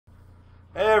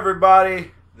Hey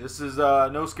everybody, this is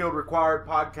No Skill Required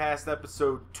podcast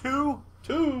episode 2.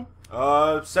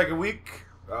 Second week.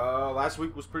 Last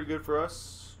week was pretty good for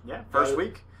us. Yeah, first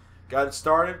week. Got it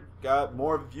started. Got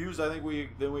more views than we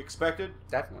expected.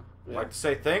 Definitely. I'd like to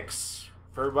say thanks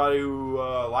for everybody who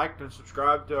liked and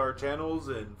subscribed to our channels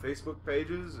and Facebook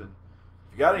pages. And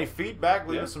if you got any feedback,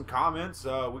 leave us some comments.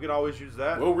 We could always use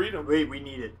that. We'll read them. We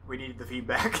need it. We needed the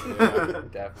feedback. Yeah.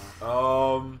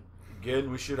 Definitely.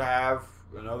 Again, we should have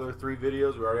another 3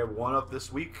 videos. We already have 1 up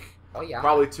this week. Oh yeah.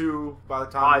 Probably 2 by the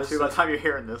time. By the time you're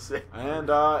hearing this. And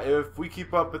if we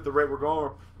keep up at the rate we're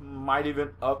going, we might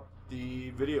even up the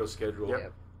video schedule.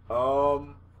 Yep.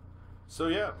 So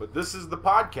yeah, but this is the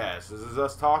podcast. This is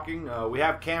us talking. We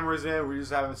have cameras in. We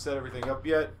just haven't set everything up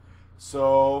yet.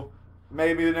 So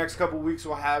maybe the next couple weeks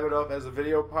we'll have it up as a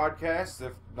video podcast.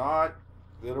 If not,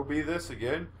 it'll be this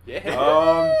again.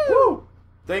 Yeah. Woo!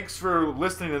 Thanks for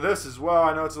listening to this as well.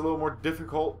 I know it's a little more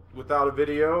difficult without a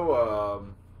video.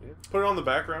 Put it on the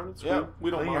background. It's cool. We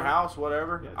don't clean mind. your house,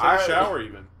 whatever. Yeah, take a shower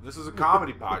even. This is a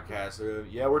comedy podcast.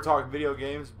 Yeah, we're talking video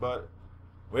games, but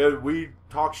we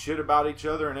talk shit about each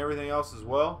other and everything else as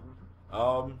well.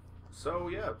 So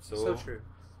yeah, So true.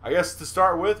 I guess to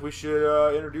start with, we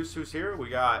should introduce who's here. We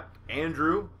got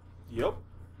Andrew. Yep.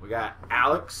 We got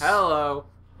Alex. Hello.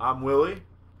 I'm Willie.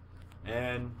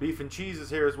 And Beef and Cheese is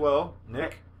here as well.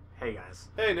 Nick. Hey guys.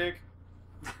 Hey, Nick.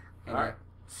 All right.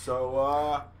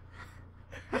 So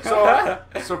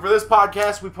for this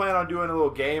podcast, we plan on doing a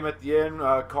little game at the end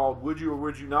called Would You or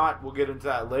Would You Not. We'll get into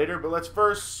that later. But let's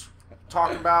first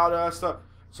talk about stuff.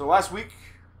 So last week,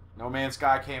 No Man's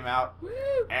Sky came out. Woo.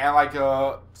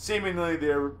 And seemingly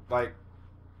their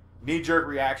knee-jerk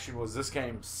reaction was this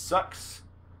game sucks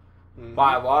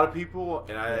by a lot of people.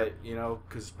 And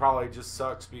because probably just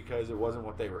sucks because it wasn't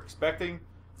what they were expecting.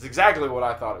 It's exactly what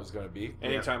I thought it was going to be.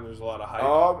 Anytime there's a lot of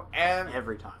hype. And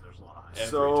Every time there's a lot of hype.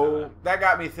 so time. that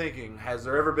got me thinking, has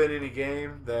there ever been any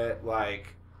game that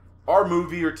our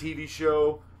movie or TV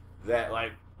show that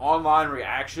online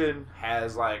reaction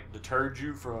has deterred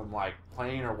you from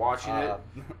playing or watching it,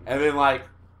 and then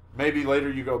maybe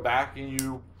later you go back and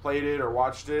you played it or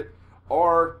watched it,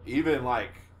 or even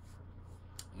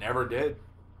never did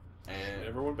and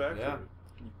Never went back yeah. to it.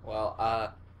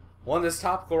 Well, one that's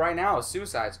topical right now is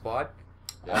Suicide Squad.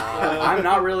 I'm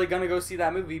not really gonna go see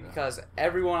that movie because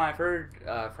everyone I've heard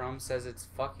from says it's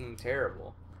fucking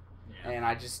terrible, Yeah. and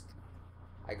I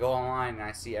go online and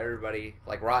I see everybody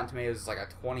Rotten Tomatoes is a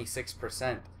 26%,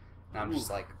 and I'm just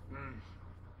like,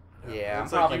 yeah, I'm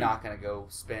It's like probably you- not gonna go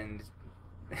spend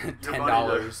 $10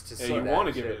 money to Yeah, see you that. want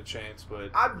to give shit. it a chance,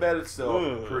 but I bet it's still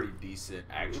a Ugh. pretty decent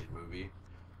action movie.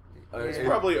 it's Yeah.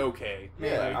 probably okay.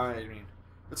 Yeah, I mean,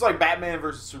 it's like Batman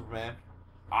versus Superman.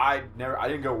 I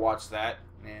didn't go watch that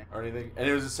Yeah. or anything, and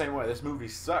it was the same way. This movie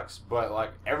sucks,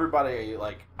 but everybody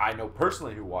I know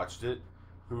personally who watched it,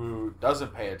 who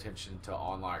doesn't pay attention to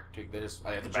online critique, they just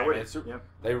the Enjoyed Batman it. Super. Yep.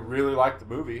 They really liked the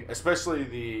movie, especially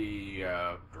the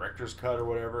director's cut or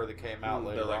whatever that came out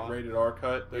later the on. rated R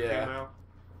cut that Yeah. came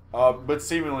out. But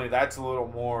seemingly that's a little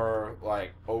more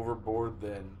overboard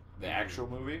than the actual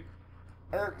movie.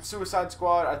 Suicide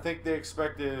Squad, I think they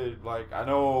expected I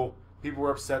know people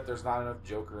were upset there's not enough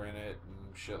Joker in it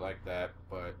and shit like that,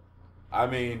 but I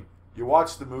mean, you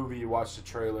watch the movie, you watch the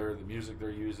trailer, the music they're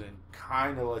using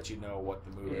kind of let you know what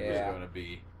the movie is going to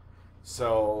be.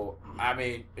 So, I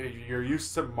mean, if you're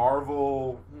used to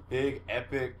Marvel big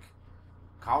epic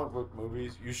comic book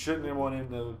movies, you shouldn't have went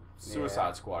into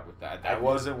Suicide Squad with that. That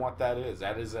wasn't what that is.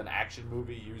 That is an action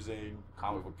movie using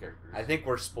comic book characters. I think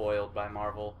we're spoiled by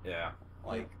Marvel, Yeah.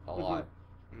 a lot.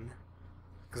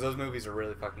 Because those movies are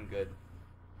really fucking good.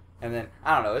 And then,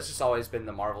 I don't know, it's just always been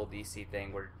the Marvel DC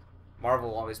thing where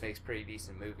Marvel always makes pretty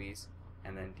decent movies,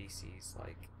 and then DC's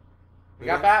we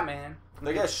got Batman.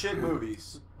 They got shit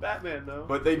movies, Batman, though.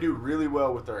 but they do really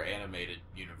well with their animated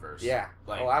universe. Yeah.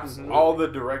 Absolutely. All the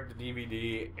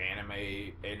direct-to-DVD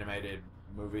animated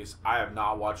movies, I have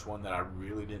not watched one that I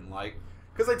really didn't like.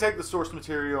 Because they take the source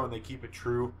material and they keep it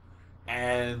true.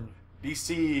 And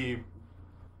DC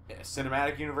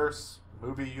cinematic universe,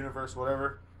 movie universe,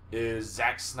 whatever, is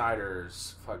Zack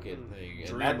Snyder's fucking thing.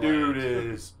 And that dude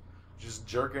is just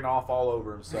jerking off all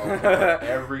over himself in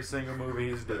every single movie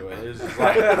he's doing. It's just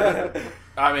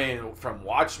I mean, from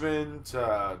Watchmen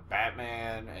to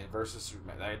Batman and versus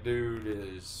Superman, that dude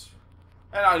is.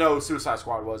 And I know Suicide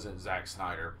Squad wasn't Zack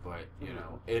Snyder, but you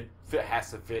know it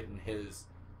has to fit in his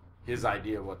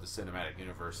idea of what the cinematic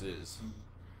universe is.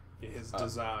 His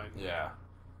design. Yeah.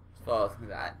 Well,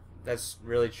 that's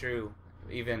really true.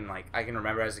 Even I can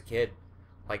remember as a kid,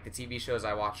 the TV shows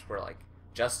I watched were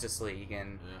Justice League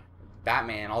and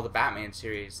Batman, all the Batman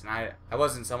series, and I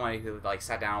wasn't somebody who like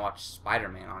sat down and watched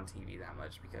Spider-Man on TV that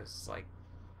much because it's like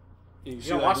You you see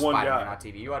don't that watch one Spider-Man guy. on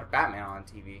TV. You watch Batman on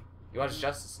TV. You watch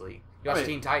Justice League. You watch I mean-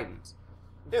 Teen Titans.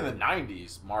 In the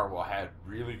 '90s, Marvel had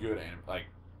really good like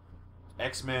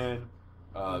X-Men,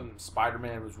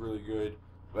 Spider-Man was really good.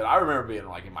 But I remember being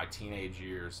like in my teenage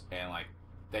years, and like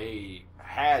they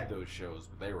had those shows,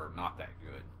 but they were not that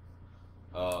good.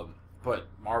 But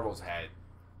Marvel's had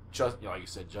just like you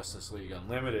said, Justice League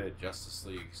Unlimited, Justice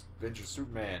League Adventure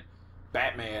Superman,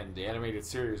 Batman, the animated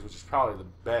series, which is probably the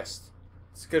best.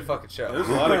 It's a good fucking show. There's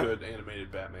a lot of good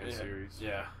animated Batman Yeah. series.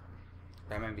 Yeah,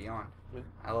 Batman Beyond. Yeah.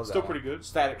 I love Still that. pretty good.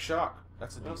 Static Shock.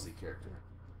 That's a DC character.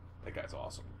 That guy's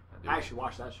awesome. I actually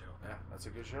watched that show. Yeah, that's a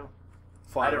good show.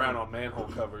 Flying I don't- around on manhole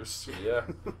covers. Yeah.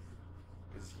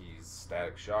 Because he's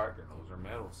Static Shock, and those are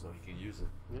metal, so he can use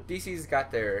it. DC's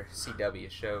got their CW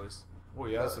shows. Well,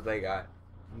 yeah. That's what they got.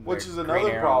 Which Their is Green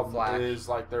another Arrow, problem Flash. is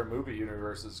like their movie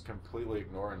universe is completely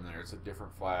ignoring there. It's a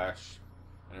different Flash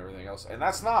and everything else, and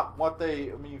that's not what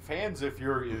they. I mean, fans. If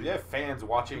you have fans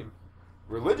watching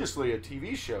religiously a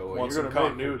TV show, and Want you're some gonna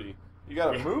continuity. you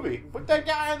got a movie. Put that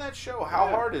guy in that show. How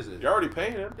Yeah. hard is it? You're already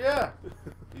paying him. Yeah,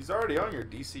 he's already on your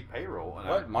DC payroll. And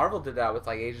What Marvel did that with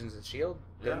like Agents of Shield,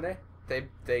 didn't Yeah. they?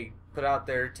 They put out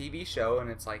their TV show and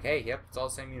it's like, hey, yep, it's all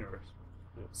the same universe,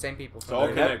 Yeah. same people. It's from all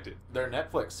the- connected. their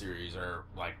Netflix series are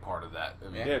like part of that. I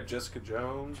mean, Yeah, Jessica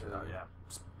Jones. yeah.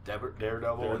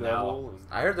 Daredevil, and now Daredevil. And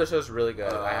I heard the show's really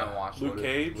good. I haven't watched Luke it.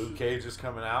 Cage. Luke Cage is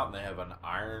coming out, and they have an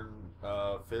Iron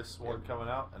Fist one coming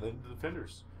out, and then the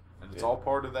Defenders, and it's Yeah. all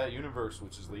part of that universe,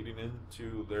 which is leading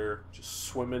into their just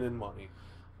swimming in money.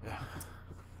 Yeah.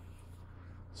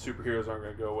 Superheroes aren't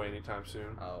going to go away anytime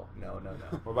soon. Oh no.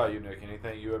 What about you, Nick?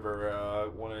 Anything you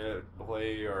ever wanted to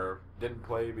play or didn't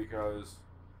play because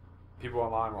people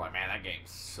online were like, "Man, that game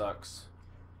sucks."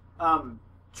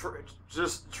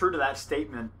 Just true to that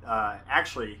statement.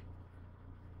 Actually,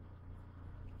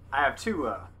 I have two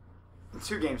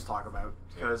games to talk about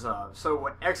because so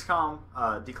when XCOM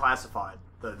declassified,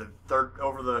 the third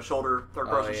over the shoulder third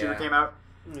person shooter yeah. came out,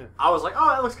 Yeah. I was like, oh,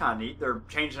 that looks kind of neat. They're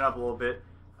changing it up a little bit,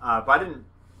 but I didn't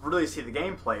really see the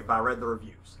gameplay. But I read the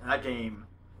reviews, and that game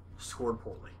scored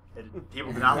poorly.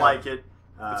 People did not like it.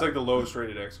 It's like the lowest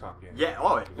rated XCOM game. Yeah,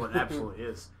 it absolutely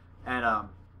is. And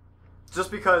just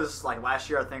because like last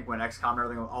year, I think when XCOM and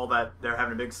everything, all that they're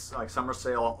having a big like summer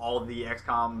sale, all of the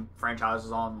XCOM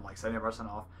franchises on like 70%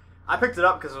 off. I picked it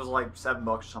up because it was like $7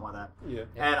 or something like that. Yeah.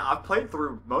 And I've played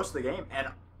through most of the game. And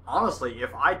honestly,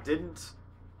 if I didn't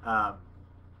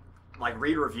like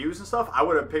read reviews and stuff, I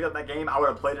would have picked up that game. I would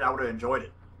have played it. I would have enjoyed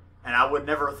it. And I would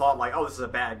never have thought like, oh, this is a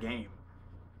bad game.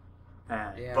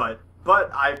 And, Yeah.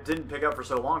 But I didn't pick up for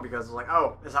so long because it's like,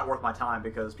 oh, it's not worth my time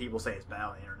because people say it's bad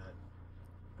on the internet.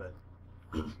 But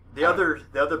the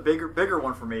other bigger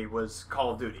one for me was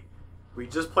Call of Duty. We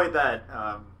just played that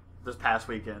this past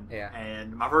weekend. Yeah.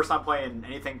 And my first time playing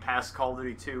anything past Call of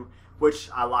Duty 2,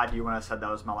 which I lied to you when I said that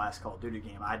was my last Call of Duty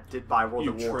game. I did buy World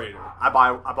You of War. traitor. I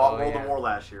bought Oh, World yeah. of War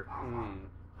last year. Mm.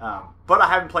 But I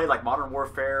haven't played like Modern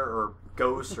Warfare or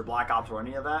Ghosts or Black Ops or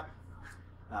any of that.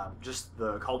 Just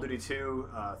the Call of Duty 2,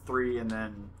 3, and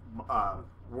then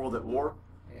World at War.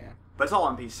 Yeah. But it's all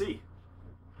on PC.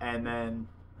 And then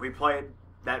we played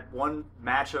that one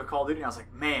match of Call of Duty, and I was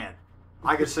like, man,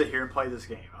 I could sit here and play this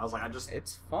game. I was like,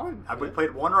 It's fun. we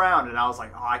played one round, and I was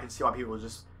like, oh, I can see why people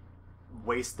just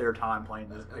waste their time playing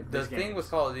this. The this thing game. with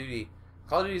Call of Duty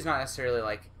is not necessarily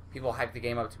like people hype the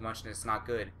game up too much and it's not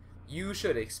good. You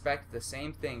should expect the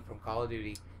same thing from Call of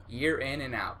Duty year in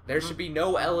and out. There should be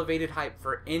no elevated hype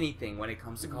for anything when it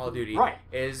comes to Call of Duty. Right.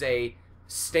 It is a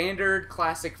standard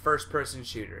classic first-person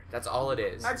shooter. That's all it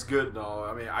is. That's good, though.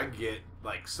 I mean, I get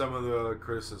like some of the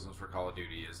criticisms for Call of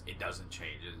Duty is it doesn't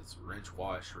change. It's rinse,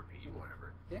 wash, repeat,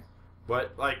 whatever. Yeah.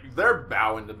 But like they're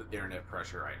bowing to the internet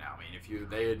pressure right now. I mean,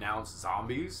 they announce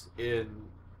zombies in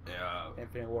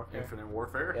Infinite Warfare. Infinite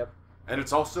Warfare. Yep. And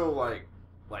it's also like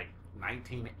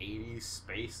 1980s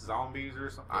space zombies or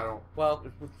something. I don't. Well,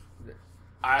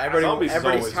 Zombies is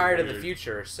everybody's always tired of the weird.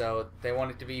 future, so they want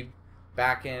it to be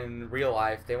back in real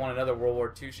life. They want another World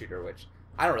War II shooter, which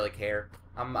I don't really care.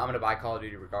 I'm gonna buy Call of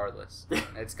Duty regardless.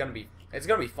 It's gonna be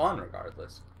fun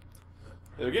regardless.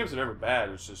 Yeah, the games are never bad.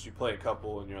 It's just you play a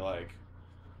couple and you're like,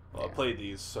 well, I Yeah. played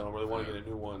these, so I don't really want to get a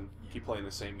new one. Keep playing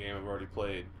the same game I've already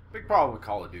played. Big problem with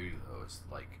Call of Duty though is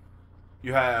like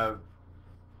you have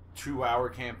 2-hour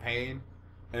campaign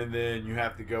and then you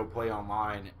have to go play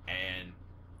online and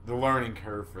the learning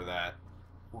curve for that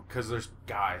because there's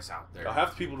guys out there.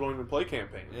 Half the people don't even play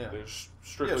campaign. Yeah. They're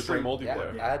strictly straight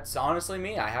multiplayer. Yeah, that's honestly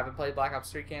me. I haven't played Black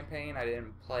Ops 3 campaign. I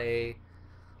didn't play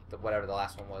whatever the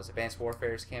last one was, Advanced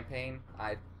Warfare's campaign,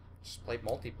 I just played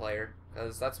multiplayer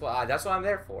because that's what I'm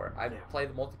there for. I play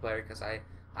the multiplayer because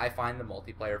I find the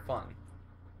multiplayer fun.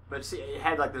 But see, it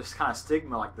had like this kind of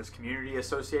stigma, like this community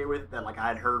associated with it that like I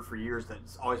had heard for years that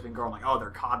it's always been growing, like, oh, they're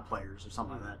COD players or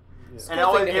something like that. Yeah.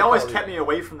 And it always kept me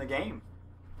away from the game.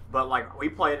 But like we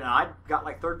played and I got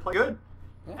like third place good.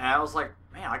 Yeah. And I was like,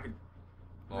 man, I could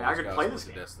play this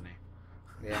game. Destiny.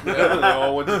 Yeah. Yeah, they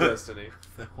all went to Destiny.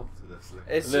 They went to Destiny.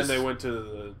 It's And then just, they went to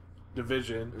the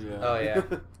Division. Yeah. Oh yeah.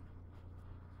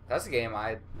 That's a game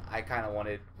I kind of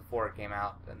wanted before it came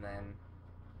out, and then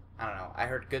I don't know. I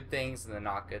heard good things and then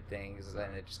not good things, and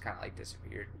then it just kind of like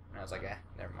disappeared. And I was like,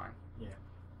 never mind. Yeah.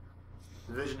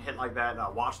 Division hit like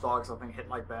that. Watch Dogs, I think, hit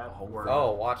like that.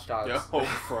 Oh, Watch Dogs. Yeah,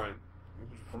 Homefront.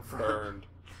 Burned.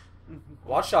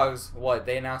 Watch Dogs, what,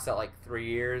 they announced that like 3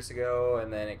 years ago,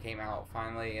 and then it came out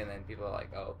finally, and then people are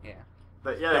like, oh, yeah.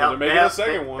 But Yeah, they're making a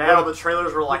second one. They had all the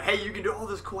trailers were like, hey, you can do all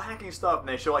this cool hacking stuff. And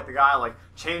they show like the guy like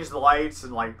change the lights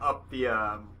and like up the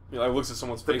Like looks at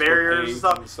someone's the Facebook barriers page and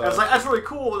stuff. and And it's like, that's really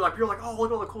cool. And like people are like, oh,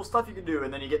 look at all the cool stuff you can do.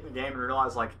 And then you get in the game and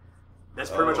realize like that's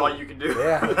pretty much all you can do.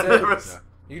 Yeah, that's It it. was-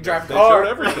 You can drive a They car. showed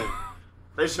everything.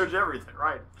 They showed you everything,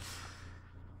 right?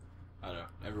 I don't know.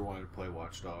 Never wanted to play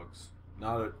Watch Dogs.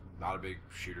 Not a big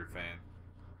shooter fan.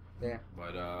 Yeah.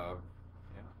 But yeah.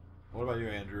 What about you,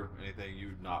 Andrew? Anything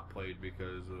you've not played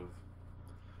because of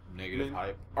negative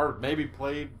hype, or maybe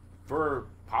played for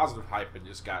positive hype and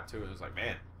just got to it? And was like,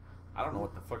 man, I don't know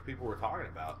what the fuck people were talking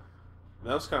about. And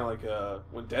that was kind of like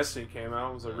when Destiny came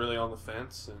out. I was like really on the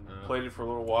fence and Yeah. played it for a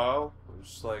little while. It was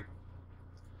just like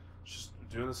just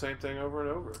doing the same thing over and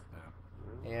over.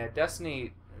 Yeah,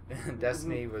 Destiny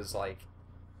was like,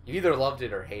 you either loved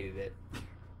it or hated it.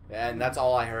 And that's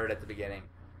all I heard at the beginning.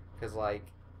 Because, like,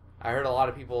 I heard a lot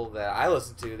of people that I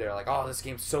listened to, they're like, oh, this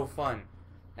game's so fun.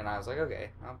 And I was like, okay,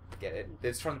 I'll get it.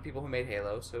 It's from the people who made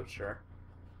Halo, so sure.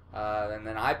 And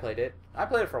then I played it. I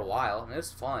played it for a while, and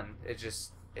it's fun.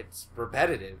 It's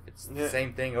repetitive. It's the Yeah.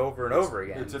 same thing over and over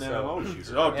again. It's an So- MMO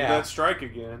shooter. Oh, do Yeah. that strike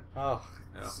again. Oh,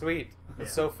 Yeah. sweet. It's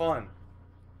Yeah. so fun.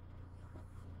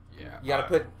 Yeah. You gotta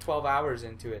put 12 hours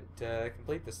into it to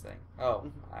complete this thing.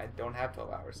 Oh, I don't have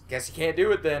 12 hours. Guess you can't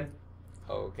do it then.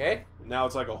 Okay. Now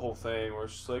it's like a whole thing where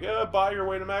it's just like, buy your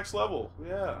way to max level.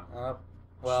 Yeah.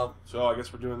 Well, So I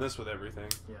guess we're doing this with everything.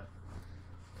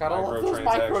 got all of those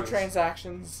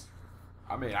microtransactions.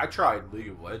 I mean, I tried League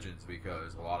of Legends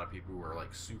because a lot of people were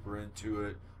like super into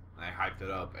it. And they hyped it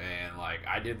up, and like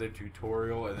I did the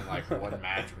tutorial, and then like one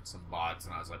match with some bots,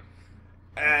 and I was like,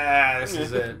 this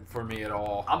isn't for me at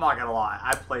all. I'm not gonna lie.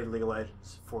 I played League of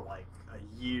Legends for like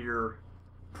a year,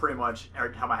 pretty much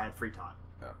every time I had free time.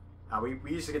 Yeah.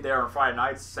 We used to get there on Friday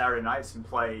nights, Saturday nights, and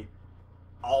play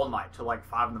all night till like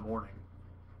 5 in the morning.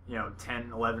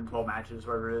 10, 11, 12 matches,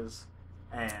 whatever it is.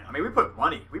 And I mean, we put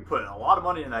a lot of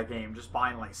money in that game, just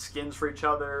buying like skins for each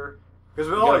other. Because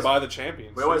we You always gotta buy the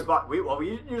champions. we always too. bought. We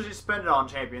didn't usually spend it on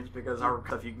champions because our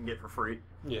stuff you can get for free.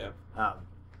 Yeah. But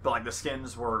like the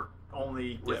skins were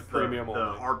only with Yeah, premium the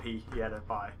only. RP you had to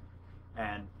buy.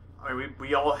 And I mean,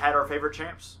 we all had our favorite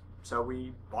champs, so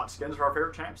we bought skins for our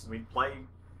favorite champs, and we'd play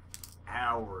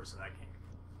hours of that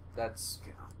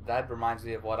game. That reminds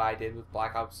me of what I did with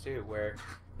Black Ops 2, where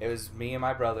it was me and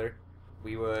my brother.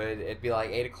 It'd be like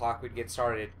 8 o'clock, we'd get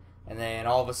started, and then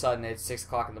all of a sudden it's 6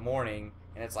 o'clock in the morning,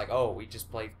 and it's like, oh, we just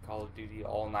played Call of Duty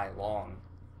all night long,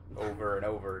 over and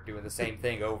over, doing the same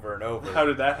thing over and over. How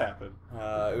did that happen?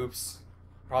 Oops.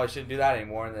 Probably shouldn't do that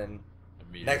anymore, and then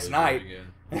Immediately next do it night,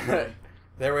 again.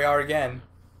 there we are again.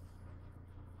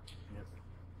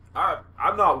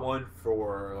 I'm not one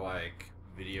for like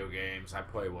video games. I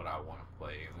play what I want to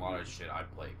play. A lot of shit I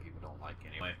play people don't like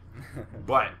anyway.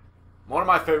 But one of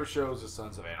my favorite shows is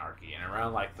Sons of Anarchy, and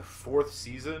around like the 4th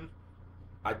season,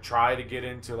 I try to get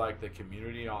into like the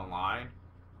community online,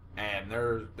 and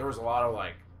there was a lot of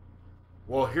like,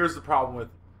 well, here's the problem with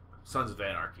Sons of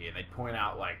Anarchy, and they point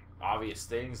out like obvious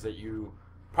things that you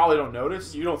probably don't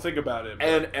notice. You don't think about it.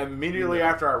 And immediately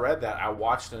after I read that, I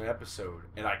watched an episode,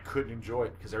 and I couldn't enjoy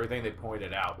it because everything they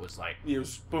pointed out was like, it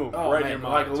was boom, oh, right man, in your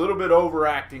like mind. a little bit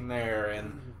overacting there,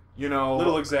 and a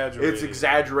little exaggerated. it's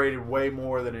exaggerated way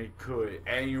more than it could.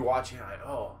 And you watch it, you're like,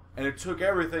 oh. And it took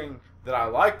everything that I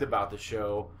liked about the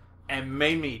show and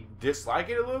made me dislike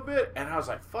it a little bit. And I was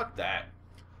like, fuck that.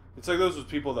 It's like those with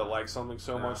people that like something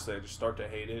so Yeah. much they just start to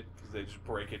hate it because they just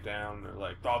break it down. They're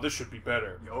like, oh, this should be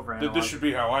better. You overanalyze This should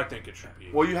be how I think it should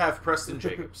be. Well, you have Preston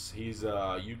Jacobs. He's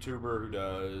a YouTuber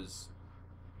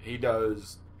who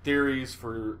does theories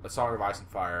for A Song of Ice and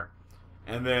Fire.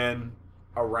 And then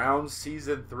around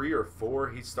season 3 or 4,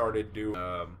 he started doing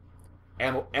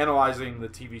analyzing the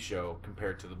TV show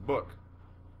compared to the book.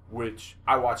 which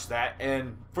I watched that,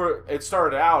 and it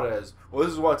started out as, well,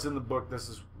 this is what's in the book, this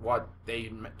is what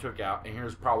they took out, and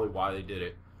here's probably why they did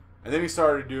it. And then he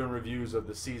started doing reviews of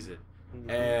the season,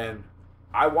 and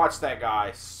I watched that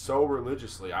guy so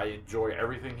religiously. I enjoy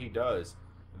everything he does.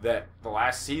 That the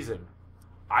last season,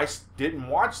 I didn't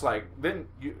watch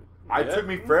It took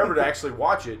me forever to actually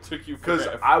watch it. Took you because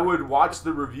forever. I would watch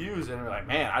the reviews and be like,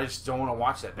 man, I just don't want to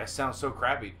watch that. That sounds so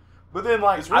crappy. But then,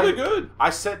 It's really good.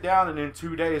 I sat down and in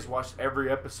 2 days watched every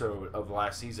episode of the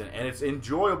last season, and it's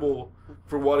enjoyable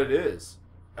for what it is.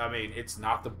 I mean, it's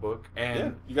not the book,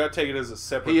 and You got to take it as a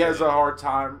separate. he has a hard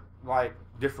time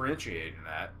differentiating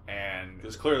that, and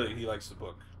because clearly he likes the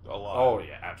book a lot. oh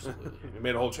yeah, absolutely. He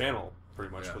made a whole channel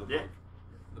pretty much Yeah. for the Yeah. book.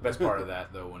 The best part of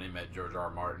that, though, when he met George R. R.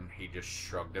 Martin, he just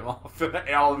shrugged him off and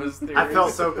all of his theories. I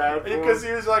felt so bad for him. because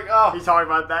he was like, "Oh, He talked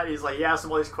about that. He's like, he asked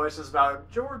him all these questions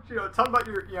about George. Tell him about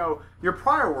your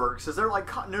prior works. Is there like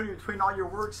continuity between all your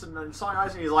works and Song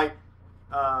Eyes? And he's like,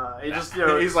 he just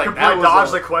He's like, completely that was dodged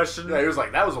a- the question. yeah." He was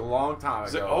like, "That was a long time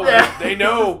He's like, ago." oh, Yeah. they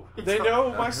know. He They told-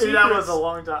 know my See, secrets. that was a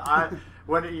long time.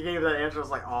 When he gave that answer, I was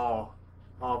like, oh,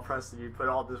 Preston, you put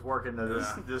all this work into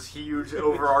this huge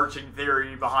overarching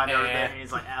theory behind everything. And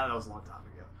he's like, that was a long time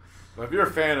ago. But if you're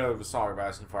a fan of A Song of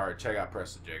Ice and Fire, check out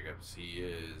Preston Jacobs. He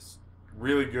is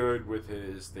really good with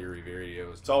his theory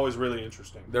videos. It's always really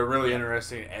interesting. They're really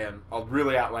interesting and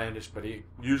really outlandish, but he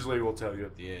usually will tell you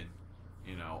at the end,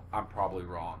 I'm probably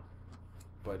wrong.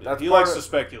 But that's He part likes of- to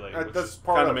speculate, that- which that's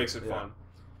part kind of of it, makes it yeah. fun.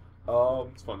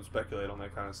 It's fun to speculate on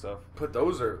that kind of stuff. But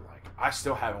those are I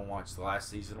still haven't watched the last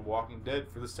season of Walking Dead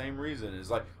for the same reason. It's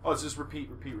like, oh, it's just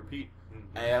repeat.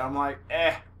 And I'm like,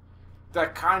 that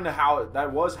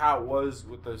was how it was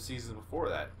with the season before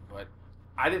that. But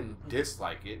I didn't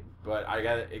dislike it, but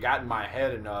it got in my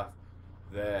head enough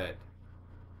that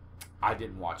I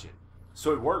didn't watch it.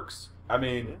 So it works. I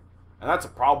mean, and that's a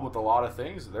problem with a lot of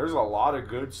things. There's a lot of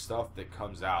good stuff that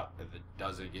comes out that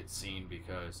doesn't get seen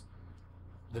because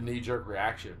the knee-jerk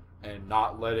reaction and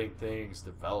not letting things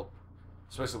develop,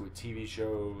 especially with TV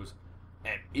shows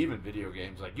and even video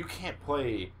games. Like, you can't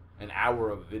play an hour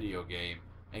of a video game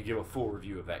and give a full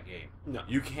review of that game. No.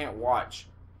 You can't watch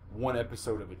one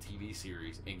episode of a TV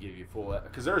series and give you full...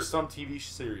 Because there are some TV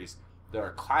series that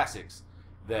are classics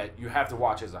that you have to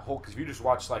watch as a whole. Because if you just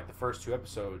watch, the first 2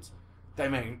 episodes,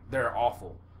 they're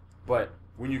awful. But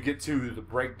when you get to the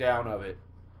breakdown of it,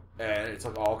 and it's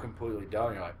all completely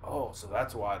done, you're like, oh, so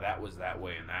that's why that was that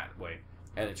way and that way.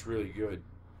 And it's really good.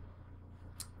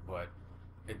 But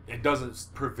it doesn't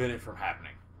prevent it from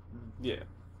happening. Yeah.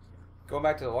 Going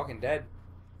back to The Walking Dead,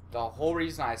 the whole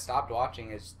reason I stopped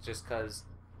watching is just because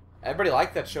everybody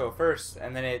liked that show at first,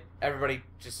 and then everybody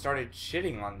just started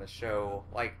shitting on the show.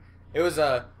 Like, it was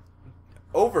a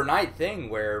overnight thing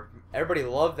where everybody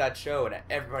loved that show, and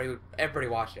everybody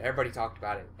watched it, everybody talked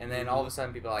about it, and then all of a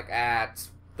sudden people are like,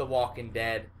 it's The Walking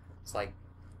Dead. It's like,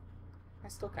 I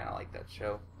still kind of like that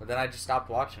show, but then I just stopped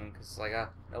watching because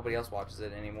nobody else watches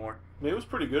it anymore. I mean, it was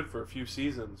pretty good for a few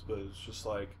seasons, but it's just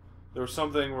there was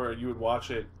something where you would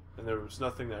watch it, and there was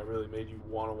nothing that really made you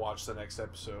want to watch the next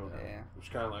episode. Yeah.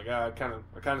 Which kind of I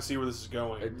kind of see where this is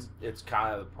going. It's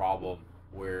kind of the problem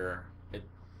where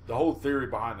the whole theory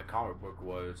behind the comic book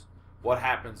was what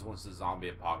happens once the zombie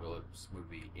apocalypse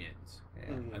movie ends.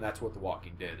 Yeah. Mhm. And that's what The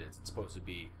Walking Dead is. It's supposed to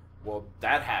be, well,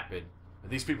 that happened,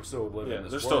 and these people still live in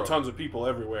this there's world. still tons of people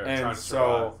everywhere trying And to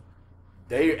survive. so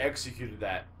they executed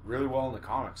that really well in the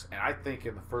comics. And I think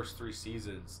in the first 3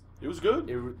 seasons, It was good.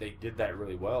 they did that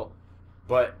really well.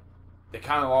 But they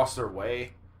kind of lost their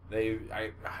way.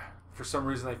 For some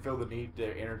reason, they feel the need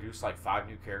to introduce 5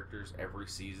 new characters every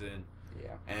season.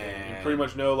 Yeah. And You pretty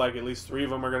much know at least 3 of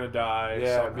them are gonna die.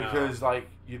 yeah, somehow. because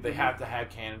they have to have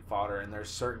cannon fodder, and there's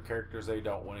certain characters they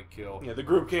don't want to kill. the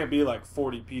group can't be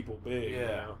 40 people big.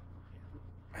 Yeah.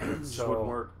 It And just so wouldn't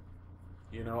work.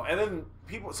 and then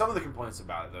some of the complaints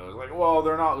about it though is well,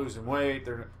 they're not losing weight.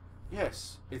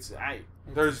 Yes, there's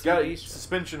a got TV show.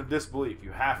 suspension of disbelief.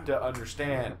 You have to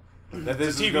understand that this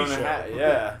It's a is TV going to show. happen.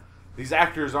 Yeah, these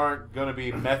actors aren't going to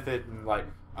be method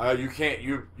and you can't.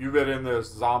 You've been in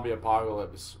this zombie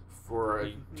apocalypse for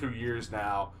 2 years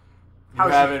now. How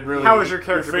is your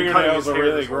character Your been cutting fingernails his are hair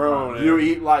really this whole grown. time? You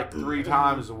eat 3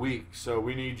 times a week, so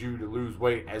we need you to lose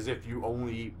weight as if you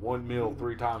only eat 1 meal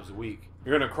 3 times a week.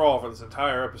 You're gonna crawl for this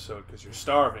entire episode because you're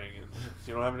starving and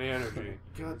you don't have any energy.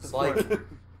 It's like,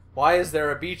 why is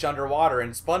there a beach underwater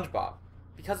in SpongeBob?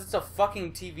 Because it's a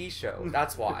fucking TV show.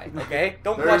 That's why. Okay?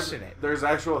 Don't question it. There's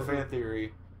actual fan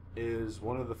theory is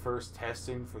one of the first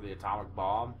testing for the atomic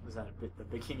bomb. Was that the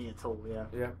Bikini Atoll? Yeah.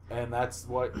 Yeah, and that's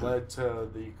what led to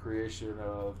the creation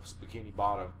of Bikini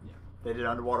Bottom. They did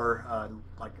underwater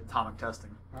like atomic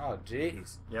testing. Oh,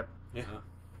 jeez. Yep. Yeah.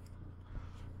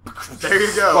 There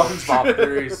you go. SpongeBob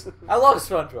theories. I love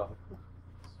SpongeBob.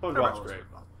 SpongeBob's great.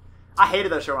 I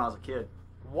hated that show when I was a kid.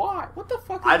 Why? What the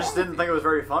fuck? Is I just wrong didn't with think you? it was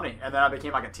very funny, and then I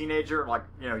became like a teenager, like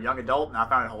young adult, and I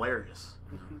found it hilarious.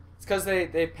 It's because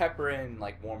they pepper in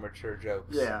like more mature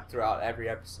jokes. Yeah. Throughout every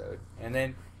episode, and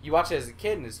then you watch it as a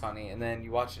kid and it's funny, and then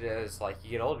you watch it as like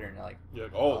you get older and you're like, You're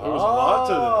like, oh, there was a lot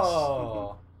to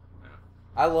oh. Yeah.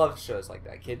 I love shows like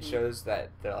that. Kid shows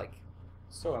that they're like,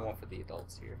 so I want for the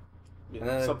adults here. this. And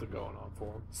Yeah, then- something going on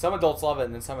for him. Some adults love it,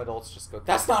 and then some adults just go,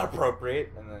 "That's not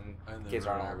appropriate," and then And then kids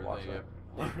aren't allowed to watch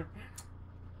everything, it.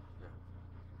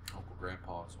 Uncle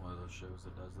Grandpa is one of those shows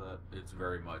that does that. It's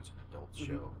very much an adult Mhm.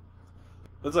 show.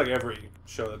 That's like every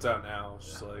show that's out now. It's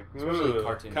just like Especially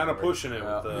Cartoon kind of Network. pushing it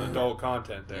Yeah. with the adult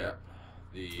content there.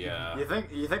 The You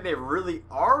think they really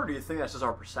are, or do you think that's just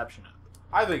our perception of it?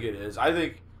 I think it is. I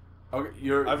think okay,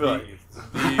 you're. I feel the-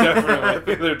 like definitely I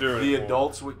think they're doing the it more.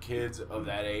 adults with kids of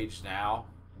that age now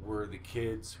were the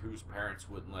kids whose parents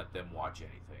wouldn't let them watch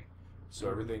anything. So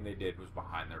everything they did was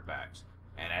behind their backs.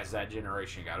 And as that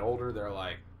generation got older, they're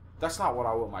like, that's not what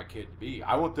I want my kid to be.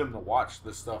 I want them to watch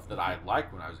the stuff that I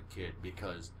liked when I was a kid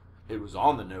because it was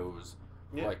on the nose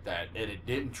Yeah. like that. And it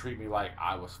didn't treat me like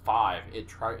I was 5. It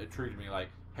treated me like,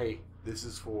 hey, this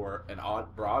is for an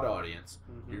broad audience.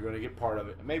 Mhm. You're going to get part of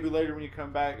it. And maybe later when you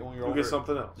come back and when you're You'll older, get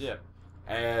something else. yeah.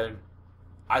 And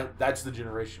that's the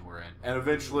generation we're in. And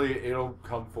eventually it'll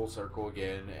come full circle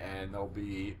again and there'll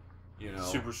be,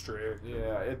 Super strict.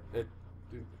 yeah, it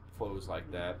flows like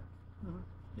that. Mhm.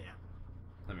 Yeah.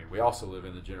 I mean, we also live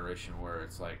in the generation where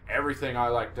it's like everything I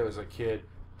liked as a kid,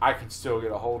 I can still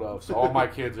get a hold of. So all my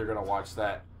kids are going to watch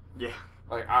that. Yeah.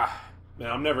 Like, Man,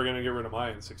 I'm never gonna get rid of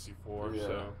my N64. Yeah.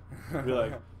 So be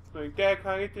like, Dad,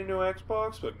 can I get the new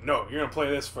Xbox? But no, you're gonna play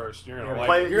this first. You're gonna like.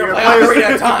 Play, you're you're gonna gonna play play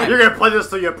Ocarina of Time. You're gonna play this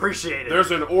till you appreciate it. There's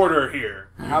an order here.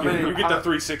 How many- You get how- the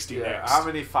 360 yeah, next. how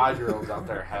many 5-year-olds out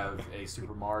there have a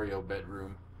Super Mario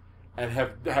bedroom and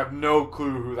have no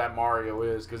clue who that Mario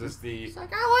is because it's the It's like,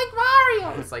 I like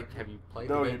Mario. It's like, have you played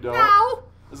no, the you game? don't. No.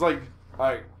 It's like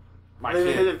my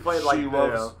They kid. played, like, she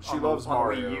loves she on the- loves on the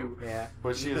Mario, Wii U. Yeah.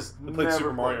 but she has I played never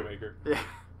Super Mario played. Maker. Yeah.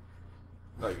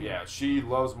 Like, yeah, she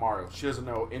loves Mario. She doesn't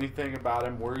know anything about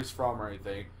him, where he's from, or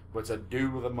anything. But it's a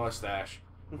dude with a mustache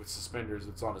with suspenders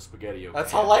that's on a spaghetti.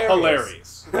 That's pan.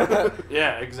 hilarious.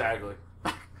 Yeah, exactly.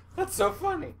 That's so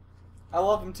funny. I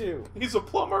love him too. He's a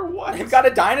plumber. What? You've got a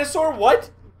dinosaur?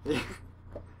 What?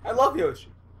 I love Yoshi.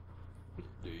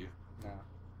 Do you? No.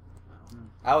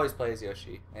 I always play as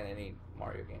Yoshi in any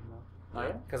Mario game though. Oh,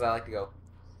 yeah? Because I like to go,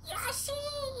 Yoshi!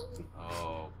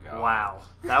 Oh god. Wow.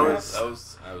 That was.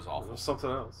 That was awful. something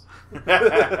else.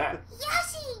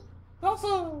 Yoshi!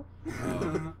 Yoshi!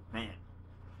 Man.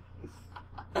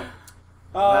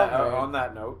 On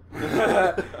that note,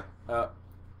 I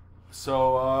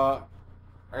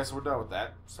guess we're done with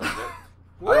that subject.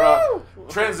 Woo!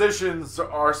 Transitions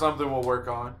are something we'll work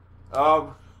on.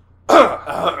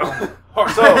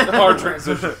 Hard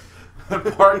transition.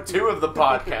 Part 2 of the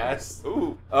podcast.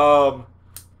 Ooh.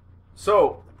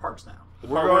 So Parks now. The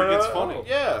part where it gets funny.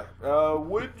 Yeah.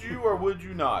 Would you or would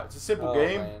you not? It's a simple Oh,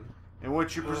 game man. in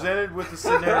which you're presented with a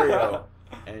scenario,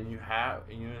 and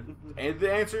and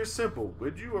the answer is simple: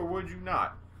 would you or would you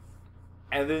not?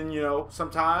 And then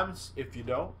sometimes if you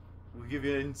don't, we'll give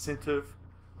you an incentive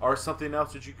or something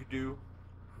else that you could do.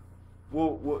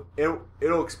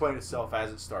 It'll explain itself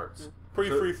as it starts. Pretty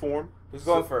So- free form. Who's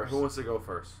going first? Who wants to go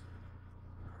first?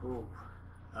 Ooh.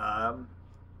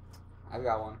 I've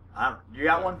got one. You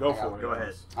got one? Go I got for one. it. Go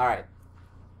ahead. Alright.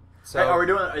 So, Hey, are we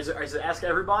doing? Is it ask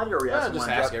everybody, or are we asking just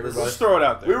one? ask Yep, everybody. Just throw it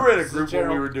out there. We were in a This is group when we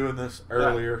general. were doing this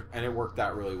earlier, and it worked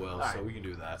out really well, Alright. so we can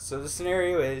do that. So the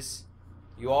scenario is,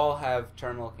 you all have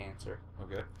terminal cancer.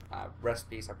 Okay. Rest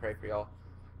in peace. I pray for y'all.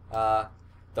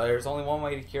 There's only one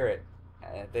way to cure it.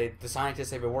 The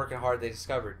scientists have been working hard. They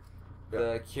discovered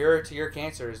the cure to your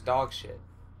cancer is dog shit.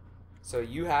 So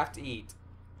you have to eat,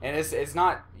 and it's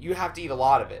not. You have to eat a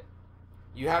lot of it.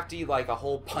 You have to eat like a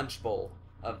whole punch bowl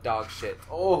of dog shit.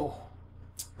 Oh.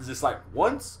 Is this like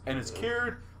once and it's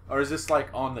cured, or is this like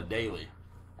on the daily?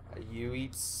 You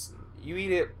eat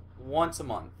it once a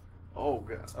month. Oh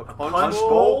god. A punch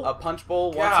bowl? A punch bowl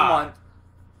once a God. month,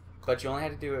 but you only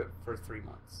have to do it for 3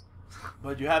 months.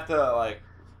 But you have to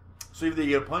so you have to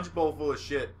get a punch bowl full of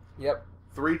shit Yep.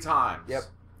 3 times. Yep.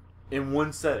 In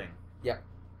one setting. Yep.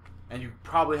 And you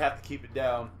probably have to keep it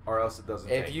down, or else it doesn't.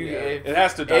 If take you it. It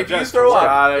has to if you digest. throw first. up,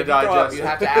 Gotta if you throw up, digest you it.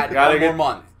 have to add Gotta one get- more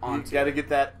month you onto got to it. get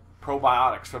that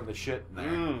probiotics from the shit in there.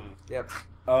 Mm. Yep.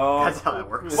 That's how that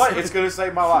works. But it's gonna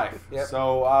save my life. Yep.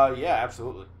 So yeah,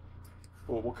 absolutely.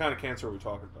 Well, what kind of cancer are we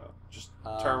talking about? Just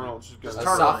Um, terminal. Just just go.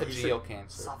 terminal. Esophageal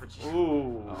cancer. Esophageal.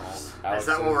 Ooh. Oh, Is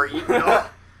that what we're eating? No?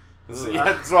 See,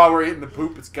 that's why we're eating the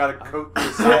poop. It's got to coat the Yeah,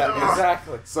 esophagus.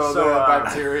 exactly. So, So, the uh,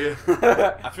 bacteria.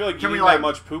 I feel like Can we, eating like- that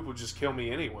much poop would just kill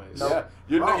me anyways. Nope. Yeah,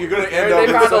 you're, Oh. you're gonna They end up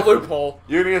with found a some, loophole.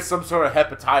 you're gonna get some sort of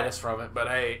hepatitis from it, but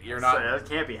hey, you're So not. that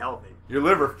can't be healthy. Your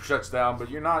liver shuts down, but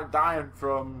you're not dying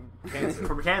from cancer.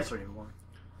 From cancer anymore.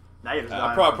 Now you're just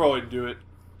I'd dying probably do it.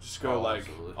 Just go Oh, like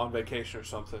absolutely. on vacation or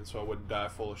something, so I wouldn't die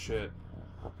full of shit.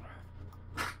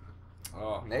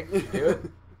 Oh, Nick, you do it?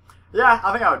 Yeah,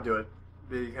 I think I would do it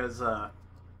because I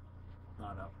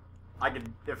don't know. I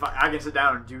can sit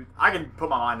down and do. I can put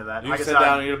my mind to that. you I can can sit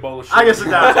down and eat a bowl of shit. I can sit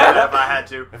down and do that if I had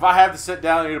to. If I have to sit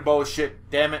down and eat a bowl of shit,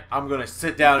 damn it, I'm gonna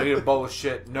sit down and eat a bowl of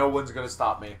shit. No one's gonna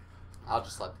stop me. I'll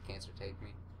just let the cancer take me.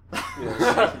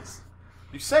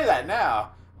 You say that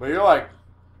now, but you're like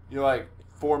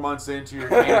 4 months into your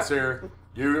cancer.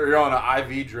 You're on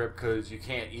an IV drip because you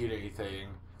can't eat anything,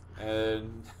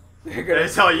 and They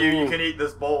tell you can eat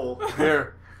this bowl.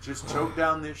 here, just choke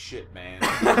down this shit, man.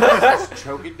 Just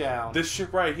choke it down. This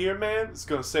shit right here, man, is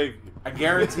gonna save you. I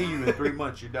guarantee you, in 3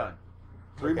 months, you're done.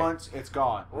 3 months, it's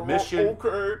gone. Mission,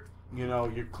 Okay. you know,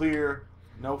 you're clear,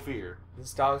 no fear.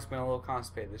 This dog's been a little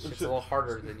constipated. This shit's a little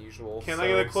harder than usual. Can so I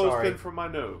get a clothespin sorry. for my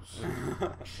nose?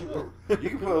 You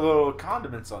can put a little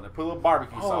condiments on there. Put a little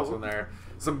barbecue sauce Oh. on there.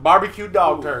 Some barbecue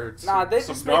dog Ooh. turds. Nah, they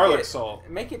Some just garlic make it, salt.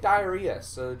 Make it diarrhea,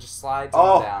 so it just slides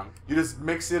Oh. on down. You just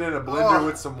mix it in a blender Oh.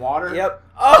 with some water. Yep.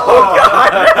 Oh, Oh,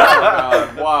 God.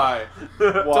 God. Why?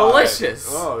 Why? Delicious.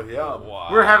 Oh, yeah. Why?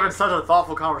 We're having such a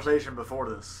thoughtful conversation before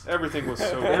this. Everything was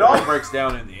so It good. all breaks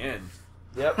down in the end.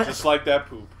 Yep. Just like that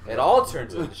poop. It all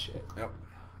turns into shit. All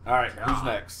right, Yeah. who's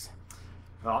next?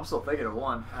 Oh, I'm still thinking of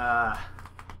one. Alright,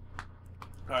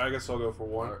 I guess I'll go for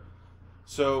one. Alright.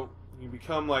 So, you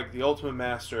become like the ultimate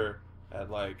master at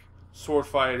like sword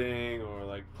fighting or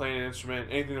like playing an instrument,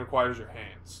 anything that requires your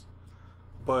hands.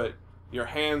 But your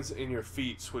hands and your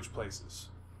feet switch places.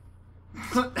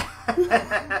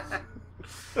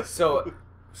 So,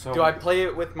 So do I play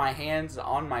it with my hands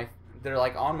on my? They're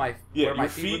like on my Yeah, where my your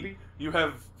feet would be. You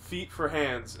have feet for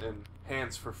hands and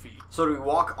hands for feet. So do we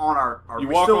walk on our You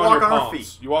we walk still on walk your on palms. our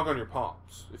feet? You walk on your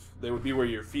palms. If they would be where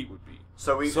your feet would be.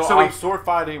 So we So, so we I'm sword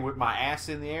fighting with my ass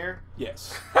in the air?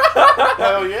 Yes.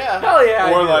 Hell yeah. Hell yeah!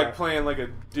 I Or do like that. playing like a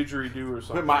didgeridoo or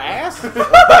something. With my ass? my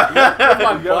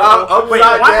wait,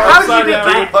 Upside why, down, how did upside you get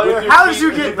down that? with your How did feet.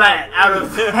 you get that out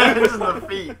of the hands and the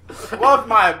feet? Well, if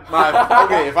my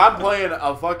okay, if I'm playing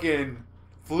a fucking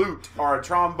flute or a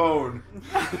trombone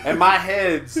and my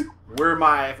head's where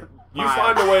my You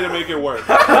find a way to make it work.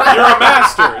 You're a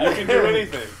master. You can do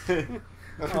anything.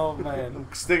 Oh man.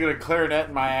 Sticking a clarinet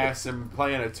in my ass and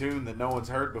playing a tune that no one's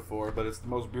heard before, but it's the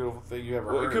most beautiful thing you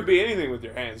ever Well, heard. it could be anything with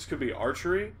your hands. It could be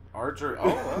archery. archery.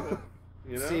 Oh,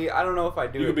 You know. See, I don't know if I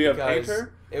do You it could be a because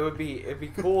painter? it'd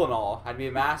be cool and all. I'd be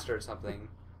a master or something,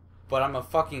 but I'm a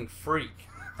fucking freak.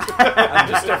 I'm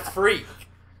just a freak.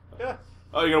 yeah.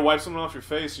 Oh, you're gonna wipe something off your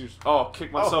face. You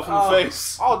kick myself in oh. the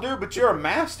face. Oh, dude, but you're a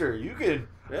master. You can.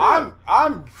 Yeah.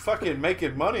 I'm fucking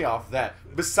making money off that.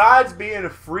 Besides being a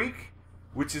freak,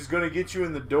 which is gonna get you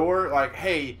in the door. Like,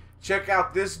 hey, check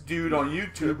out this dude on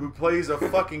YouTube who plays a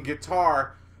fucking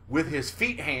guitar with his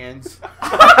feet hands.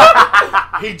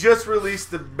 He just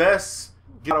released the best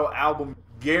ghetto album,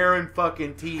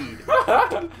 guaranteed.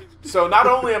 So not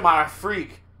only am I a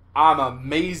freak, I'm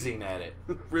amazing at it.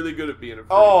 Really good at being a freak.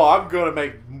 Oh, I'm gonna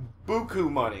make buku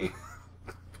money.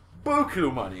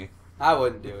 Buku money. I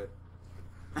wouldn't do it.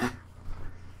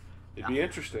 It'd be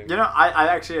interesting. You know,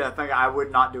 I think I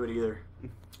would not do it either.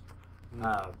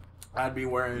 I'd be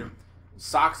wearing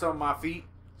socks on my feet.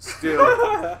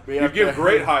 Still, be You up give there.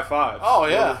 great high fives. Oh,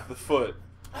 yeah. With the foot.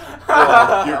 Your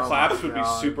Oh claps my would be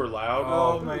God. super loud.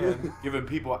 Oh man. Giving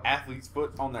people athlete's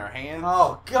foot on their hands.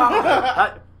 Oh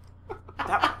god.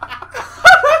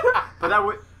 But that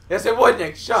would. Yes, it would,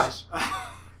 Nick. Shush.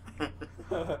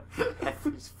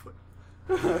 Athlete's foot.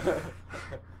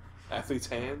 Athlete's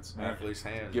hands. Athlete's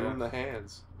hands. Give yeah. them the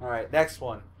hands. All right, next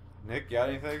one. Nick, got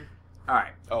anything? All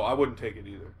right. Oh, I wouldn't take it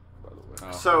either, by the way.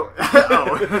 Oh. So.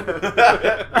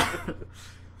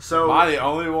 So. Am I the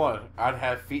only one? I'd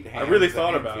have feet hands. I really and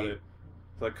thought hand about feet. it.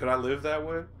 Like, could I live that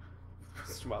way?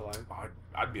 That's my life.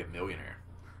 I'd be a millionaire.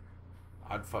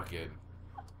 I'd fucking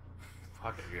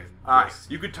All right.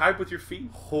 You could type with your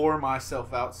feet. whore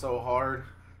myself out so hard.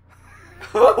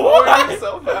 What?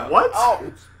 yourself out. What?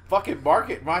 Oh, fucking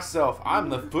market myself. I'm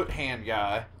the foot hand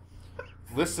guy.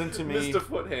 Listen to me. Mr.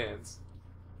 Foot Hands.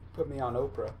 Put me on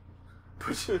Oprah.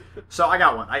 So I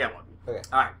got one. Okay. Okay.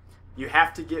 All right. You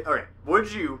have to get. Okay.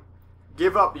 Would you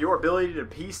give up your ability to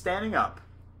pee standing up,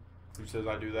 Who says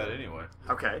I do that anyway?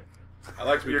 Okay. I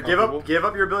like to be You comfortable. give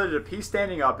up your ability to pee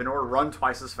standing up in order to run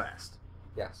twice as fast.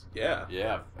 Yes. Yeah.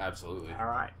 Yeah, absolutely. All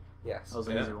right. Yes. That was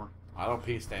an Yeah. easy one. I don't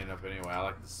pee stand up anyway. I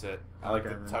like to sit. I like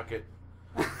Okay, to then. tuck it,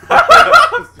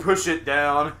 push it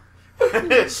down.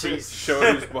 Jeez. Show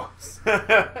it who's boss.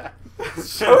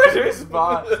 Show it to his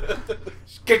boss.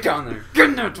 Get down there. Get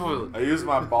in that toilet. I use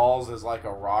my balls as like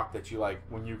a rock that you like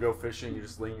when you go fishing. You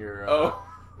just lean your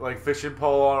like fishing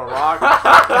pole on a rock.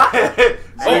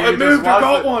 Oh, you it just moved. I watch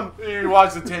got the- one. You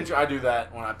watch the tension. I do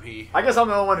that when I pee. I guess I'm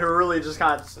the only one who really just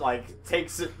kind of like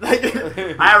takes it. Like,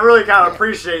 I really kind of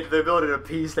appreciate the ability to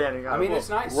pee standing up. I mean, it's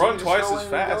nice. Run You just twice go as in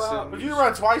and go fast out. and- But you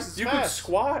run twice as You could fast.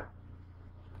 squat.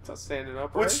 It's not standing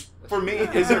up, right? Which for me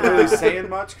isn't really saying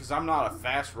much because I'm not a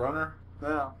fast runner.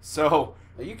 yeah. So,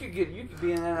 You could be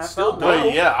in an NFL. Still now.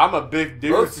 but yeah, I'm a big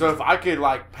dude. Both So of if I could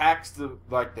like pack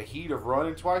the heat of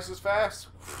running twice as fast,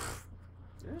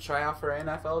 Try out for an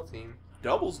NFL team.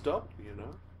 Double's double, you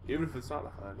know? Even if it's not a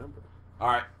high number. all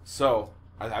right. So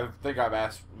I think I've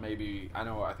asked I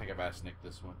think I've asked Nick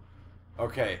this one.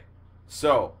 Okay,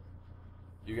 so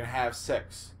you can have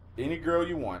sex any girl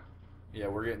you want. Yeah,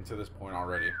 we're getting to this point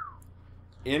already.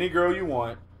 Any girl you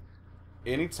want,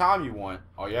 anytime you want.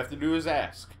 All you have to do is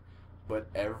ask. But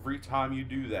every time you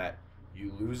do that,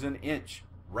 you lose an inch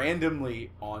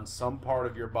randomly on some part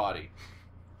of your body.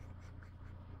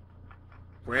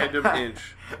 Random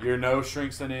inch. Your nose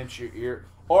shrinks an inch, your ear,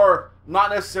 or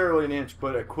not necessarily an inch,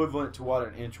 but equivalent to what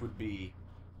an inch would be,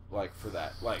 like for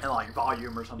that. Like, And like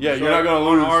volume or something. Yeah, you're not gonna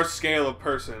on lose. our scale of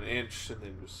person, an inch, and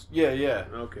then just yeah,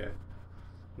 okay.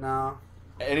 No.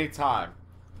 anytime.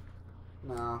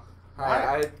 No.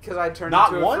 Why? Because I turned Not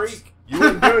into a once. freak. You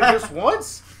wouldn't do it just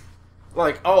once.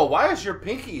 Like, oh, why is your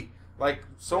pinky like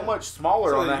so much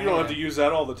smaller So on that? you don't have hand? to use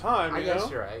that all the time, I you guess know?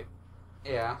 you're right.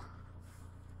 Yeah.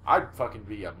 I'd fucking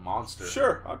be a monster.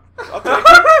 Sure, I'll take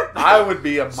it. I would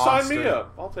be a monster. Sign me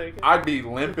up. I'll take it. I'd be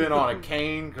limping on a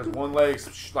cane because one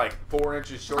leg's like 4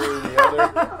 inches shorter than the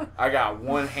other. I got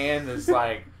one hand that's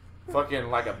like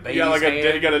fucking like a baby's you got like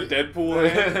hand. you got a Deadpool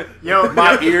hand. Yo,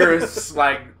 My ear is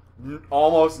like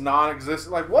almost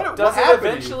non-existent. Like what? Does what it happened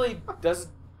to you? eventually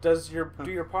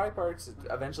do your body parts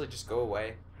eventually just go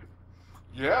away?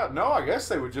 Yeah, no. I guess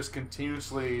they would just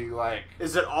continuously like.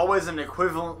 is it always an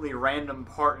equivalently random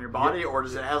part in your body, or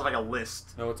does it have like a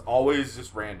list? No, it's always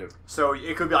just random. So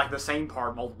it could be like the same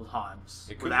part multiple times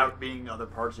It could without being other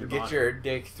parts of your Get body. your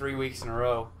dick 3 weeks in a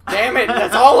row. Damn it!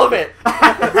 That's all of it.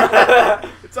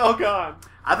 It's all gone.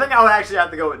 I think I would actually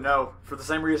have to go with no for the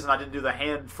same reason I didn't do the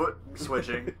hand-foot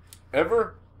switching.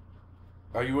 Ever?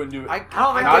 Oh, you wouldn't do it. I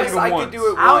don't think guess even I once. could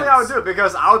do it I don't think I would once. do it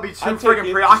because I would be too I'd take freaking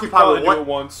it- preoccupied probably with do what. it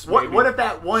once, What maybe. if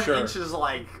that 1 Sure. inch is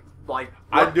like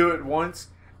I'd do it once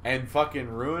and fucking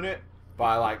ruin it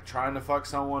by like trying to fuck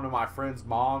someone of my friends'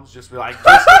 moms. Just be like,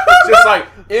 just like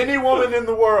any woman in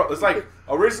the world. It's like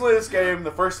originally this game,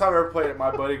 the first time I ever played it,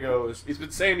 my buddy goes, He's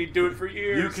been saying he'd do it for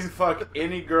years. "You can fuck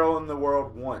any girl in the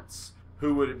world once.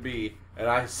 Who would it be?" And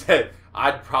I said,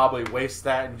 "I'd probably waste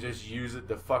that and just use it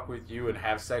to fuck with you and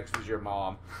have sex with your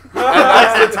mom." And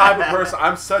that's the type of person.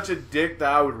 I'm such a dick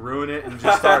that I would ruin it and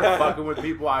just start fucking with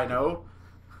people I know.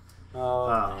 Oh,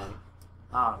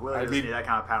 man. Willie I'd doesn't be- need that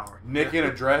kind of power. Nick in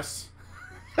a dress.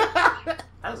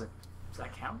 Does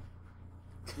that count?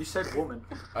 You said woman.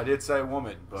 I did say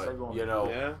woman, but Say woman. you know,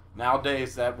 Yeah.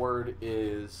 nowadays that word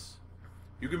is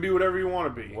You can be whatever you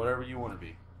want to be. whatever you want to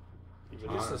be. You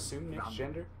just assume Nick's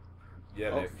gender? Yeah,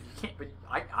 Oh. Nick. You can't. But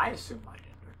I assume my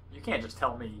gender. You can't just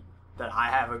tell me that I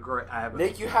have a great. I have.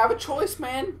 Nick, you have a choice,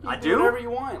 man. You I can do? whatever you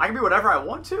want. I can be whatever I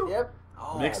want to. Yep.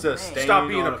 Oh, Nick's man. a stain Stop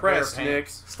being on a oppressed, pair of Nick.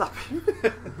 pants. Stop.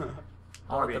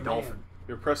 I want to be a the dolphin. man.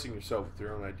 You're oppressing yourself with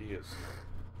your own ideas.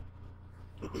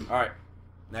 All right,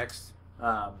 next.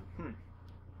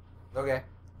 Okay.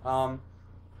 I'll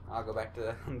go back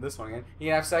to this one again. You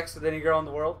can have sex with any girl in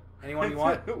the world, anyone you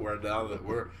want. we're down.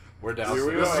 We're down. Here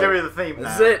we This is are. gonna be the theme. This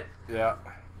now. is it.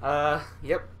 Yeah.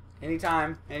 Yep.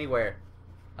 Anytime, anywhere.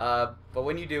 But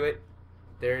when you do it,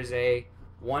 there's a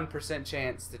 1%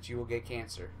 chance that you will get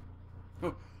cancer.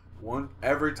 One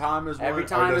every time is one. Every or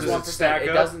time does is it 1%. stack It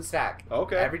up? doesn't stack.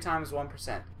 Okay. Every time is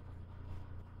 1%.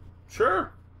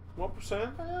 Sure.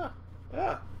 1%. Yeah.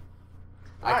 Yeah.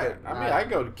 I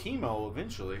go to chemo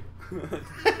eventually.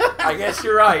 I guess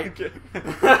you're right.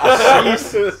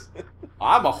 Jesus.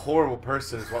 I'm a horrible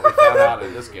person, is what we found out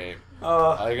in this game.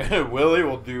 Uh, Willie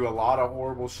will do a lot of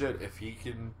horrible shit if he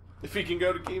can. If he can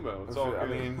go to chemo, it's all I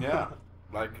good. mean, yeah.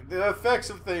 Like the effects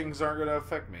of things aren't going to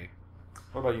affect me.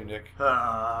 What about you, Nick?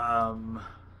 I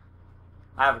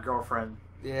have a girlfriend.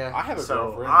 yeah. I have a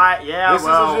So girlfriend. this This is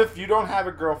as if you don't have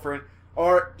a girlfriend.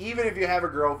 Or even if you have a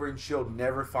girlfriend, she'll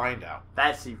never find out.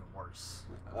 That's even worse.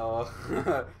 Oh.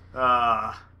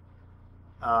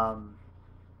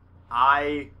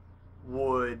 I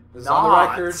would It's not. on the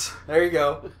record. There you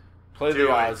go. Play Do the it.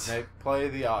 odds, Nick. Play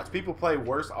the odds. People play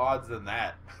worse odds than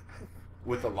that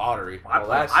with the lottery. I Well,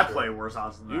 play, that's I true. play worse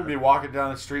odds than that. You'd be walking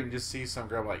down the street and just see some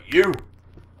girl like, you!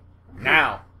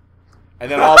 Now! And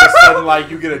then all of a sudden,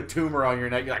 like, you get a tumor on your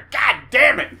neck. You're like, God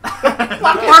damn it!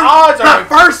 the odds are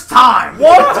first time.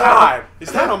 one time!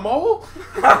 Is that a mole?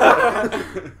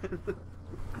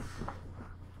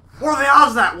 What are the odds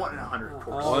of that? 1 in 100, of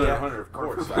course. 1 in yeah. 100, of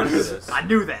course. I knew this. I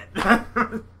knew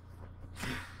that.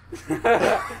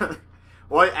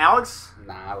 Well, Alex?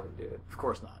 Nah, I wouldn't do it. Of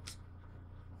course not.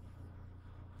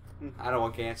 I don't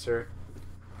want cancer.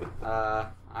 I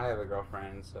have a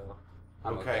girlfriend, so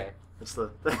I'm Okay. okay. It's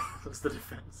the it's the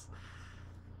defense.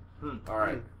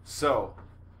 Alright, so,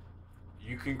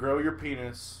 you can grow your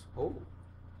penis Oh,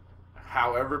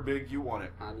 however big you want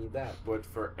it. I need that. But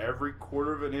for every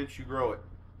quarter of an inch you grow it,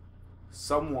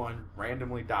 someone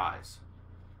randomly dies.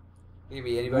 It could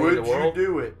be anybody Would in the you world.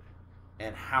 do it?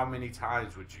 And how many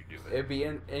times would you do it? It'd be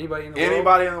anybody in the world.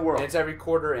 Anybody in the world. And it's every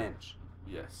quarter inch.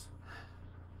 Yes.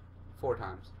 4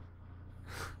 times.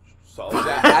 Solid.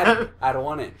 At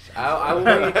 1 inch. I will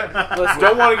be. Listen,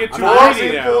 Don't want to get too I'm not-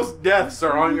 greedy now. People's deaths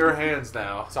are on your hands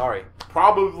now. Sorry.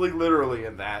 Probably literally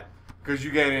in that. Because you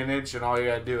gain an inch and all you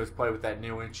gotta do is play with that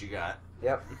new inch you got.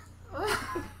 Yep.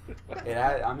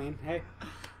 I mean, hey.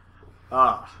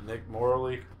 Nick,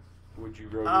 morally, would you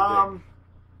grow your dick?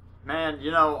 Man,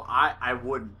 you know, I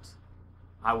wouldn't.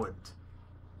 I wouldn't.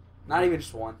 Not even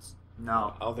just once.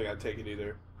 No, I don't think I'd take it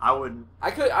either. I wouldn't.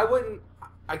 I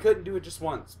couldn't do it just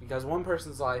once because one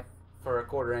person's life for a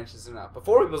quarter inch is enough. But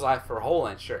 4 people's life for a whole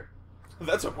inch, sure.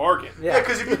 That's a bargain. Yeah,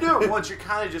 because if you do it once, you're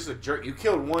kind of just a jerk. You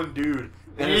killed one dude,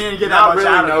 and you didn't it's get that not much really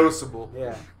out of it. noticeable.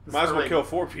 Yeah. Might as well kill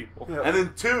 4 people. And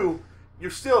then 2,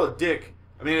 you're still a dick.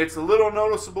 I mean, it's a little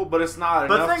noticeable, but it's not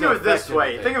But enough think to of it this affect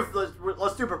way. anything. Think of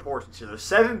let's do proportions here. There's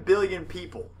 7 billion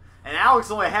people, and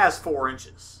Alex only has 4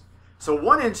 inches. So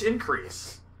 1 inch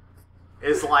increase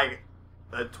is like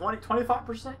a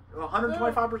 25%,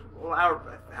 125%,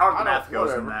 however the math goes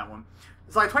whatever. in that one.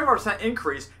 It's like 25%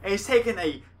 increase, and he's taking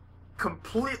a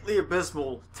completely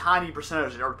abysmal, tiny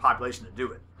percentage of the population to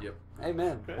do it. Yep.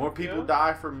 Amen. Okay. More people Yeah.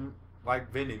 die from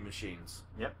like vending machines.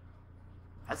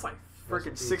 That's like That's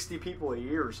freaking deep. 60 people a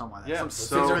year or something like that. Yeah, Some so-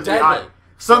 stupidly Deadly. high,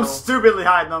 some So- stupidly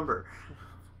high number.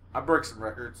 I break some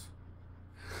records.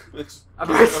 It's,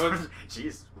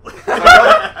 Jeez.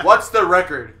 What's the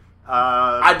record?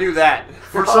 I do that.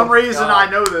 For some Oh, reason, God.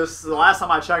 I know this. The last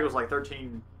time I checked, it was like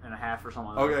 13 and a half or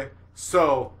something like that. Okay,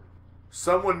 so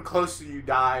someone close to you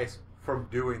dies from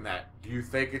doing that. Do you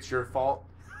think it's your fault?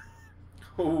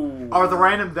 Ooh. Are the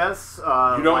random deaths? You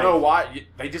don't know why.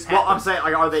 They just happen. Well, I'm saying,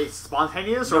 like, are they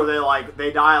spontaneous, or are they like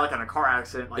they die like in a car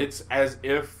accident? Like, It's as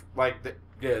if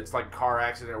it's like car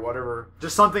accident or whatever.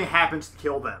 just something happens to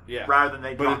kill them, Yeah. rather than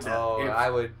they But drop it's- dead. Oh, If- I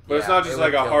would. But it's yeah, not just it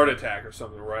like would a kill heart me. attack or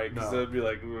something, right? Because No. they'd be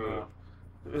like, No.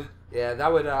 Yeah,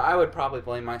 that would. I would probably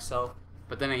blame myself.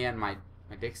 But then again, my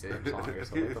dick's in it longer.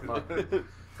 So what the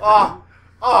fuck?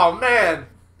 oh man.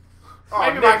 Oh,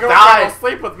 Maybe Nick my girlfriend died. will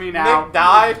sleep with me now. Nick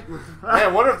died.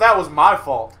 Man, wonder if that was my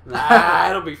fault. Nah,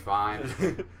 it'll be fine.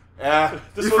 Yeah.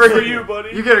 this You one's for freaking- you,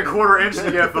 buddy. You get a quarter inch and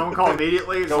you get a phone call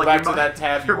immediately. It's Go like back your to that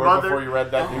tab you your were mother- before you read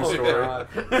that news Oh,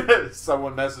 story.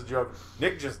 Someone messaged you up.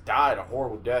 Nick just died a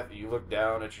horrible death. You look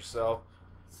down at yourself.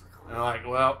 And you're like,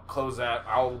 well, close that.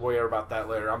 I'll worry about that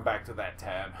later. I'm back to that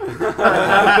tab.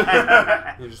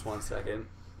 You just 1 second.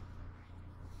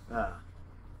 Uh,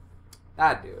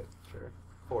 I'd do it. Sure.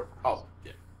 4 times. Oh,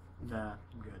 yeah. nah,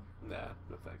 I'm good. Nah,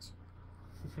 no thanks.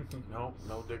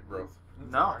 No dick growth.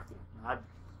 No,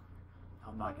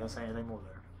 I'm not gonna say anything more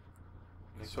there.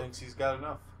 Nick thinks he's got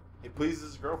enough. He pleases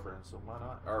his girlfriend, so why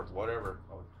not? Or whatever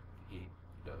he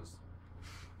does.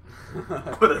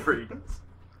 Whatever he does.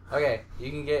 Okay,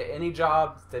 you can get any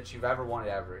job that you've ever wanted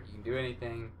ever. You can do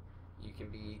anything. You can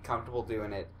be comfortable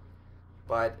doing it.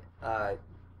 But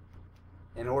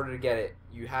in order to get it,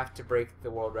 you have to break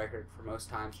the world record for most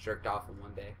times jerked off in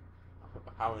one day.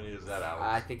 How many is that, Alex?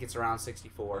 I think it's around I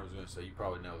 64. was going to say, you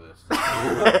probably know this.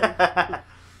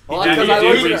 Well, did- because he I did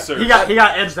looked it up- research. he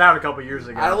got edged out a couple years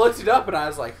ago. I looked it up and I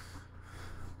was like,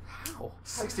 how?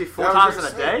 64 That was times in a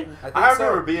insane. day. I think I so.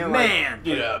 remember being like, Man,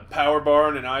 Get a power bar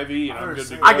and an IV, and I'm good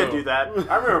to go. I could do that.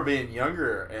 I remember being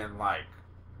younger and like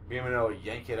being able to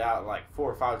yank it out like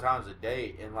 4 or 5 times a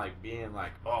day and like being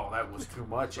like, oh, that was too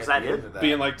much. Was at that the end it? of that.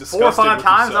 Being like 4 or disgusted 5 with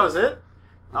times. That yourself. was it.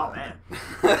 Oh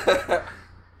man.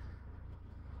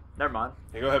 Never mind.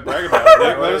 Hey, go ahead, brag about it,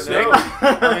 Nick. Let us Nick. know.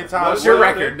 How many times? What's your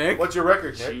record, Nick? What's your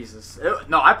record, Nick? Jesus.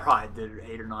 No, I probably did it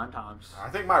 8 or 9 times. I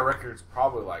think my record's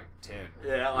probably like 10.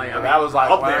 Yeah, like Yeah, I mean, that was like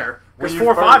up when- there. when Because you 4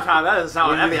 or 5 first- times, that doesn't sound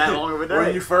when that'd be you- that long of a day.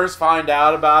 When you first find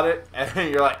out about it,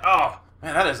 and you're like, oh,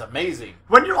 man, that is amazing.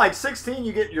 When you're like 16,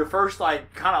 you get your first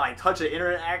like kind of like touch of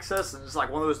internet access, and it's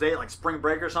like one of those days like spring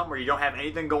break or something where you don't have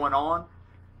anything going on.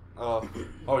 Oh,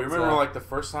 you remember So- like the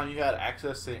first time you had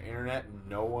access to the internet and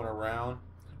no one around?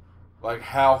 Like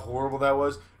how horrible that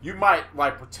was. You might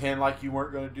like pretend like you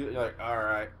weren't going to do it. You're like, all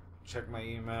right, check my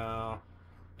email.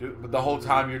 But the whole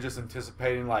time you're just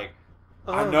anticipating like,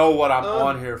 I know what I'm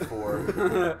on here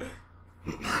for.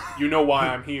 You know why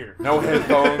I'm here. No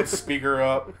headphones, speaker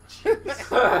up.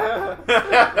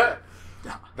 The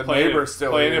neighbor's still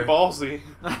playing here. it ballsy.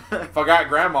 Forgot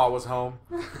Grandma was home.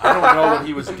 I don't know what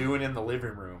he was doing in the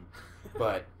living room,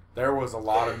 but there was a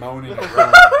lot of moaning and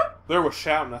groaning. There was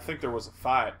shouting. I think there was a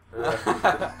fight.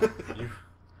 You-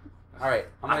 All right,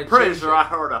 I'm pretty change sure it. I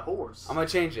heard a horse. I'm gonna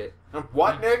change it.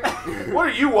 What, Nick? What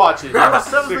are you watching? That You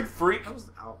was- that was sick the- freak.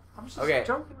 I'm just Okay.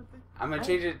 joking with you. I'm gonna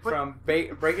change it What? from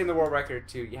breaking the world record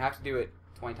to you have to do it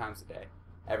 20 times a day,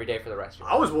 every day for the rest of your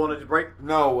I life. was willing to break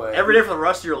No way. every day for the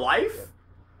rest of your life.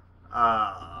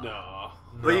 No.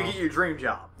 But you get your dream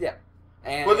job.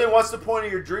 And Well, then what's the point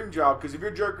of your dream job? Because if you're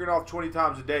jerking off 20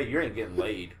 times a day, you ain't getting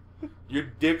laid. Your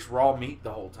dick's raw meat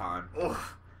the whole time.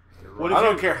 Oof. What I if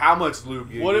don't you- care how much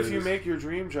lube you What use. if you make your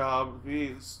dream job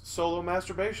be solo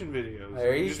masturbation videos?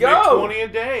 There you just go. make 20 a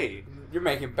day. you're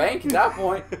making bank at that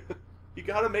point. You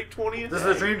gotta make 20 a Does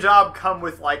day. the dream job come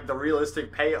with like the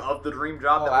realistic pay of the dream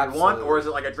job Oh, that we want, absolutely. or is it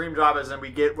like a dream job as in we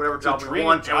get whatever It's a job we dream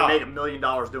want job. and we make $1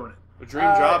 million doing it? A dream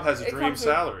job has a it dream comes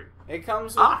with- salary. It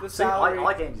comes with the See, I like, salary. I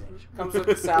like Andy's answer. Comes with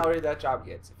the salary that job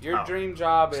gets. If your Oh. dream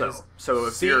job So, is, so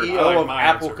if CEO you're I like of my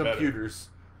Apple answer better. Computers.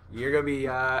 you're gonna be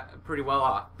pretty well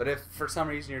off. But if for some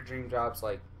reason your dream job's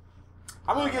like,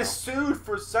 I'm gonna get sued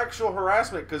for sexual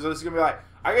harassment because it's gonna be like,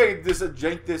 I gotta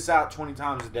jank this out 20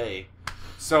 times a day.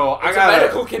 So I it's got a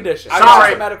medical condition. Sorry.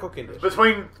 It's a medical condition.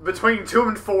 between 2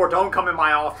 and 4, don't come in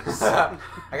my office. I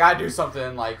gotta do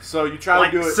something like So you try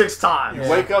like to do it. 6 times. You Yeah.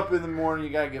 wake up in the morning,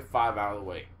 you gotta get 5 out of the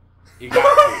way. You got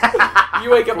to. you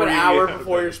wake up an 48 hour hours.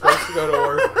 before you're supposed to go to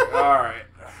work. All right.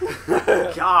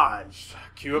 Gosh.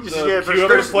 Cue up Just the, get a cue up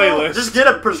the prescription. playlist. Just get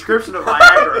a prescription of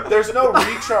Viagra. There's no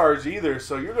recharge either,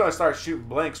 so you're gonna start shooting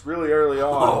blanks really early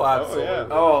on. Oh, absolutely. yeah.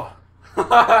 Oh,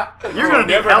 You're gonna need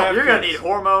never help. have You're gonna kids. need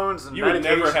hormones and You would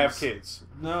never medications. have kids.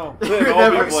 no. They'd all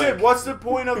never- be Like I said, blank. what's the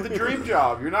point of the dream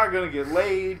job? You're not gonna get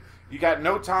laid. You got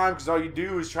no time because all you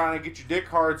do is trying to get your dick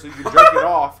hard so you can jerk it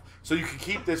off, so you can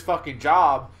keep this fucking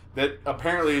job that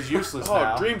apparently is useless Oh,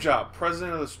 now. dream job,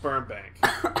 president of the sperm bank.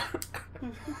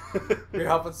 You're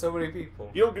helping so many people.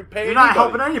 You don't get paid. You're not anybody.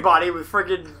 helping anybody with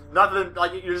freaking nothing.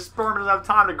 Like your sperm doesn't have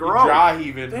time to You grow. dry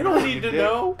heaving. They don't with need your to dick.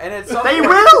 know. And at some They point,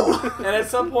 will. And at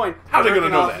some point, How are they gonna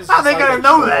jerking know off that? is How just they like gonna a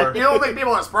know chore. that? You don't think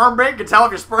people at sperm bank can tell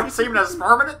if your sperm semen has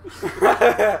sperm in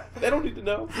it? They don't need to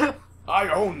know. I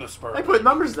own the sperm. They put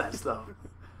numbers to that stuff.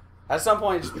 At some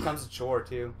point, it just becomes a chore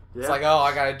too. It's Yeah. like, oh,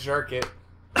 I gotta jerk it.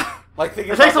 Like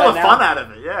thinking It takes about all the that fun now. out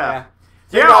of it. Yeah. Yeah.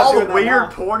 Think Yeah, about all the doing that weird now.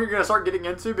 porn you're gonna start getting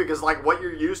into because like what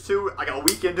you're used to, like a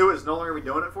week into it, is no longer gonna be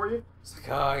doing it for you. It's like,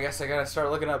 oh, I guess I gotta start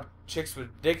looking up chicks with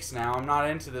dicks now. I'm not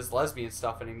into this lesbian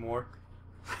stuff anymore.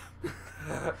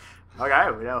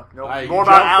 Okay, we know Alright, more you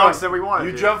about jump Alex from- than we wanted.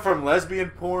 You to. jump from lesbian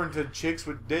porn to chicks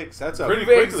with dicks. That's a Pretty You've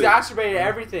quickly. exacerbated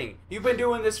everything. You've been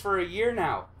doing this for a year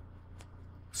now.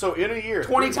 So in a year,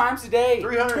 20 times a day.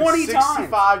 20 times.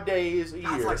 365 days a year.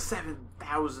 That's like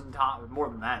 7,000 times more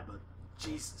than that, but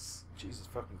Jesus. Jesus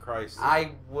fucking Christ.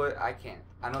 I can't.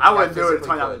 I don't. I wouldn't do it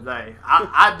physically 20 times a could. day.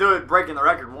 I'd do it breaking the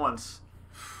record once.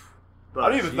 But I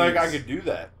don't even think I jeez. could do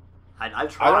that. I'd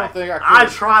try. I don't think I could. I'd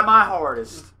try my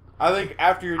hardest. I think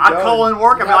after you're I'd done, call in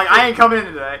work and be You like, have to- I ain't coming in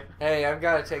today. Hey, I've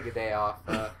got to take a day off.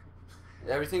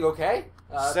 Everything okay?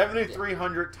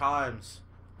 7,300 times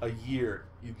a year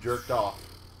you jerked off.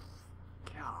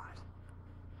 God.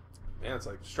 Man, it's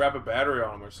like strap a battery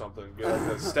on them or something. Get like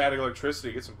that static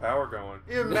electricity. Get some power going.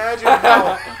 You imagine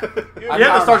how. You I'm have to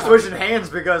not- start switching hands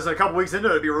because a couple weeks into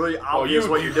it, it'd be really obvious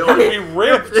what you're doing. You'd be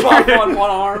ripped. Chop on one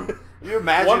arm. You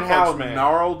imagine One how Punch Man.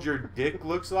 gnarled your dick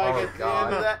looks like Oh, at the God.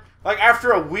 end of that? Like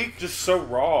after a week, Just so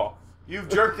raw. you've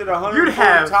jerked it 140 You'd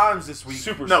have- times this week.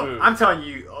 Super No, smooth. I'm telling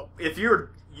you, if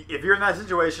you're in that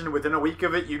situation within a week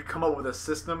of it, you'd come up with a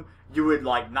system. You would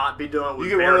like not be doing it You with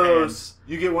get bare one of hands. those.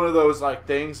 You get one of those like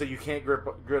things that you can't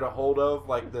get a hold of,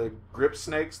 like the grip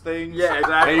snakes things. Yeah,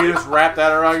 exactly. And you just wrap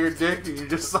that around your dick, and you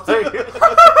just like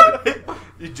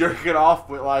you jerk it off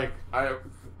with like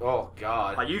Oh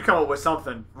God. Like you'd come up with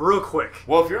something real quick.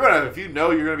 Well, if you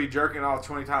know you're gonna be jerking off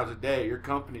 20 times a day, your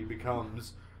company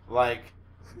becomes like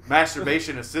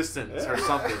masturbation assistants or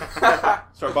something.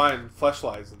 Start buying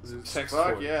fleshlights and sex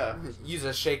Fuck toys. yeah. Use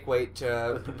a shake weight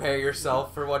to prepare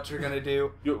yourself for what you're gonna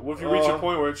do. What if you reach a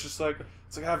point where it's like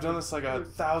I've done this like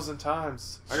 1,000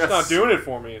 times. It's just not doing it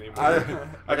for me anymore.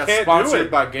 I got can't do sponsored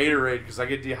it. by Gatorade because I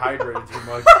get dehydrated too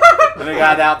much. And I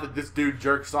got out that this dude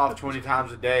jerks off 20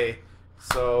 times a day.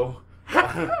 So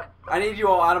I need you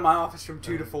all out of my office from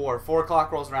 2 to 4. 4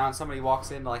 o'clock rolls around, somebody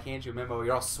walks in to like hand you a memo,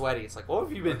 you're all sweaty. It's like, what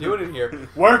have you been doing in here?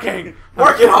 Working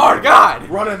hard, God!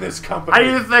 running this company. How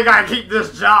do you think I keep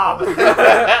this job?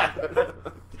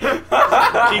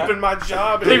 Keeping my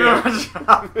job. Keeping here. my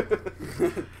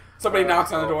job. Somebody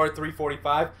knocks on the door at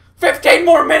 3:45. 15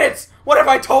 more minutes! What have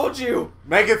I told you?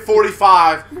 make it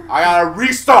 45. I gotta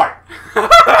restart.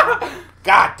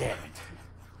 God damn it.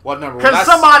 What number was Because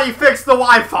that? somebody fixed the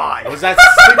Wi-Fi. Was that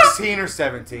 16 or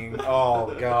 17?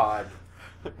 Oh God.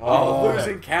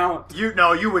 Losing count. You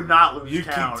would not lose You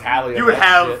keep count. tally of You would that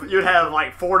have shit. you'd have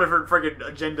like 4 different friggin'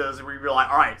 agendas where you'd be like,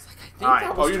 all right, I think all right.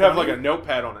 that Oh, was you'd have 20. like a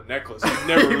notepad on a necklace. You'd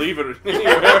never leave it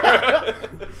anywhere.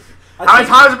 How many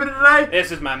times has it been today?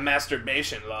 This is my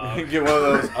masturbation log. Get one of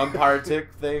those umpire tick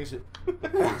things.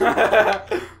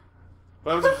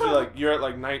 What happens if you're at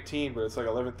like 19, but it's like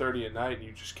 11:30 at night and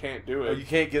you just can't do it? You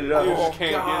can't get it up. You Oh, just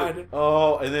can't God. get it.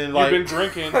 Oh, and then like You've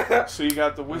been drinking, so you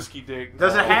got the whiskey dick.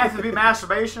 Does it have to be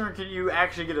masturbation, or can you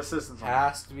actually get assistance on it?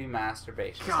 Has to be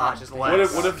masturbation. It's God not just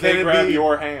bless. What if Can they it grab be-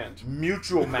 your hand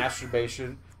mutual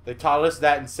masturbation. They taught us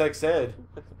that in sex ed.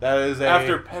 That is a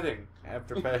after petting?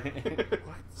 after pay.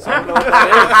 I don't know what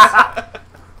that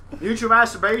Mutual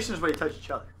masturbation is where you touch each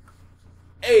other.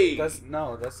 Hey, That's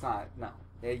not. No.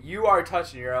 Yeah, you are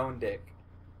touching your own dick.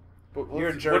 but you're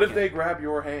what jerking. if they grab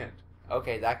your hand?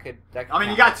 Okay, that could I mean,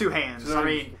 you count. got 2 hands. I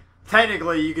mean,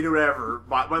 technically, you can do whatever.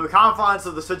 But with the confines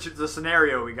of the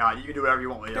scenario we got, you can do whatever you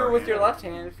want with Do it your with hand. your left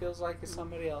hand. It feels like it's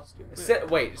somebody else doing it. Sit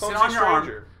Clumsy on your arm.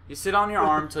 stranger. You sit on your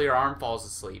arm till your arm falls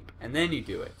asleep, and then you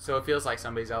do it. So it feels like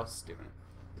somebody else is doing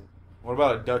it. What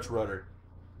about a Dutch rudder?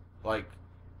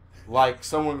 Like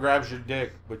someone grabs your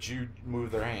dick, but you move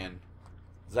their hand.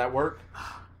 Does that work?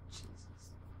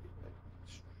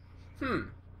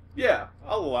 Yeah,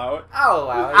 I'll allow it. I'll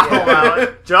allow it. I'll Yeah. allow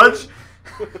it. Judge?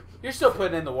 You're still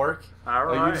putting in the work. All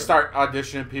Like right. you just start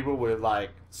auditioning people with like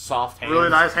soft hands. Really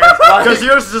nice hands. Because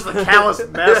yours is just a callous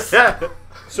mess.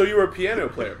 So you were a piano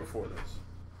player before this?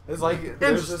 It's like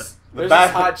Interesting. there's back-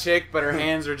 this hot chick, but her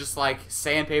hands are just like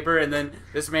sandpaper, and then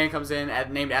this man comes in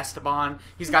named Esteban.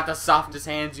 He's got the softest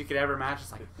hands you could ever imagine.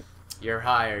 It's like, you're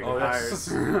hired. Oh, Hires. yes.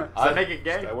 Does that make it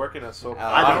gay? I work in a soap.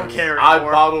 I don't care I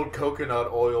anymore. bottled coconut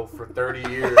oil for 30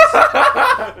 years.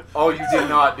 Oh, you did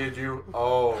not, did you?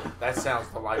 Oh, that sounds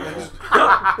delightful.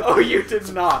 Oh, you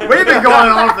did not. We've been going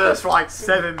on for this for like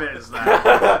 7 minutes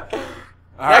now.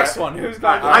 Next one. Who's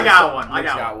got? I got one. I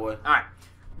Nick's got one. All right.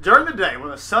 During the day, when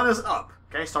the sun is up,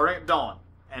 okay, starting at dawn,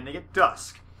 ending at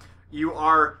dusk, you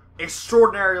are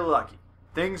extraordinarily lucky.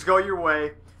 Things go your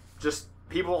way. Just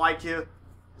people like you.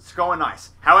 It's going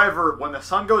nice. However, when the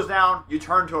sun goes down, you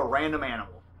turn to a random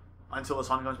animal until the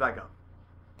sun comes back up.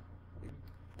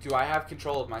 Do I have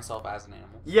control of myself as an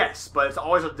animal? Yes, but it's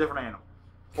always a different animal.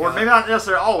 Or maybe not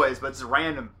necessarily always, but it's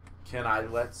random. Can I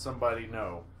let somebody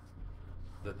know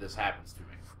that this happens to me?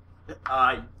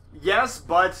 Yes,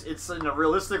 but it's in a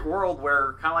realistic world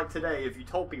where, kind of like today, if you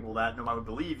told people that, nobody would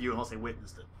believe you unless they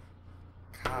witnessed it.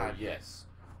 God, yes.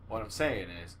 What I'm saying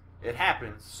is, it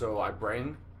happens, so I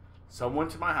bring someone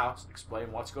to my house,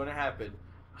 explain what's going to happen,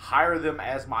 hire them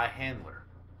as my handler.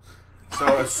 So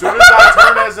as soon as I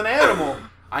turn as an animal,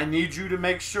 I need you to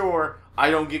make sure I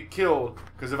don't get killed.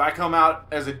 Because if I come out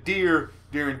as a deer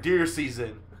during deer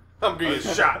season, I'm gonna get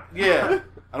shot. yeah,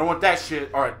 I don't want that shit.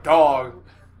 Or a dog.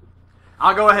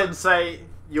 I'll go ahead and say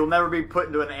you'll never be put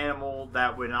into an animal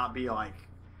that would not be like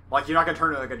you're not gonna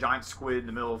turn into like a giant squid in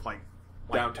the middle of like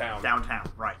Downtown.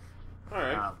 Downtown, right? All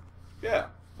right. Um, Yeah,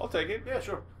 I'll take it. Yeah,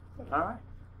 sure. all right.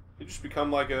 You just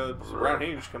become like around here.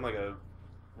 You just become like a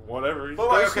whatever. You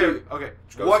But just like, go okay, okay.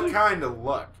 go What sleep. kind of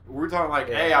luck? We're talking like,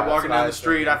 Yeah, hey, I'm that's walking what I down the was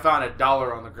street, thinking. I found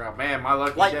 $1 on the ground. Man, my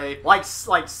lucky day. Like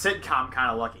sitcom kind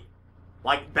of lucky.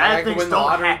 Like bad Like things win the don't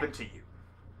lottery? happen to you.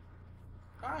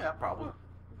 Oh, yeah, probably.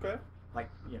 Okay. Like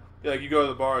you know. Yeah, like you go to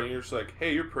the bar and you're just like,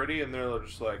 "Hey, you're pretty," and they're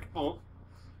just like, "Oh."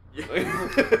 For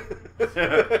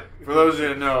those who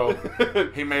didn't know,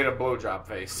 he made a blowjob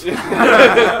face.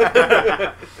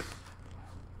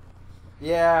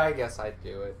 Yeah, I guess I'd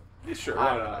do it. Yeah, sure, I why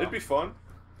don't not? know. It'd be fun.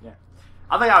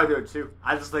 I think I would do it too.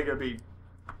 I just think it'd be.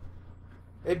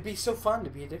 It'd be so fun to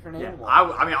be a different Yeah. animal.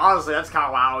 I mean, honestly, that's kind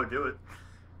of why I would do it.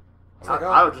 It's like,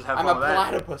 I would just have I'm fun a with that.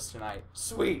 platypus tonight.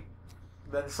 Sweet.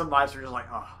 Then some nights are just like,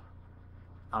 oh,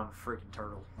 I'm a freaking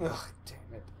turtle. Ugh,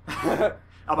 damn it.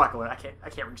 I'm not going. I can't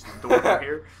reach the door from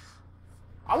here.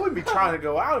 I wouldn't be trying to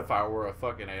go out if I were a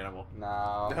fucking animal.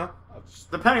 No. No, I'll just-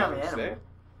 Depending on the I'll stay. animal.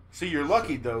 See, you're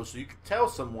lucky though, so you can tell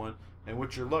someone, and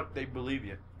with your luck, they believe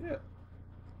you. Yeah.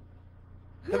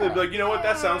 And they'd be like, you know what?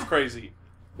 That sounds crazy,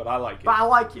 but I like it. But I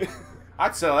like you.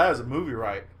 I'd sell that as a movie,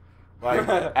 right? Like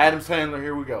Adam Sandler.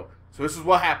 Here we go. So this is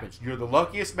what happens. You're the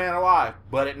luckiest man alive,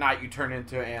 but at night you turn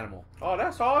into an animal. Oh,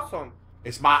 that's awesome.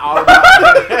 It's my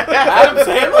autobiography. Adam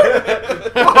Sandler?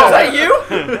 Is that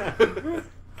you?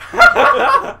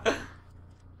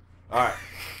 All right.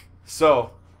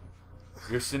 So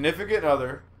your significant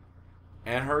other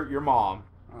and your mom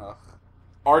Ugh.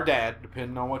 or dad,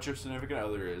 depending on what your significant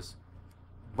other is,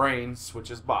 brain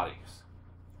switches bodies.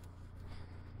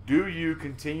 Do you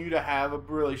continue to have a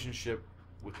relationship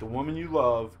with the woman you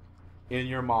love in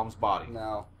your mom's body?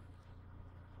 No.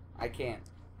 I can't.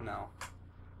 No.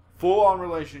 Full on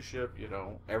relationship, you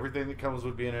know, everything that comes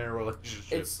with being in a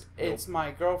relationship. It's my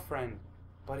girlfriend,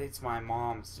 but it's my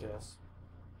mom's. Yes.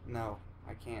 No,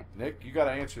 I can't. Nick, you got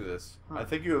to answer this. I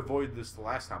think you avoided this the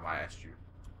last time I asked you.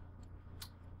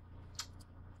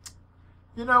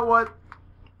 You know what?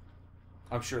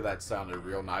 I'm sure that sounded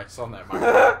real nice on that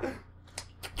microphone.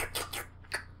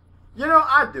 You know,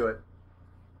 I'd do it.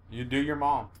 You do your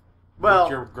mom. Well,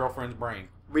 with your girlfriend's brain.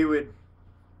 we would.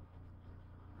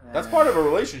 That's part of a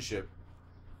relationship.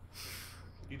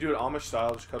 You do it Amish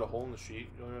style, just cut a hole in the sheet.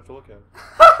 You don't even have to look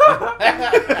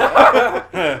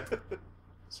at it.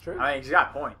 It's true. I mean, he's got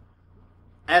a point.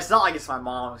 And it's not like it's my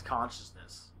mom's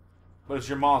consciousness. But it's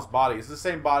your mom's body. It's the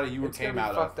same body you It's came gonna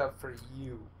out be of. fucked up for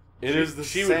you. It is the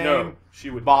she same would know. She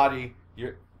would body.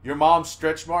 Your mom's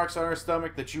stretch marks on her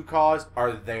stomach that you caused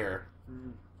are there.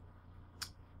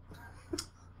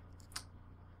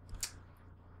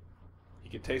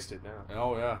 You can taste it now.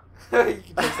 Oh yeah. You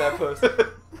can taste that puss.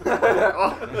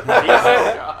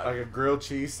 Like a grilled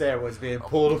cheese sandwich being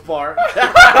pulled apart.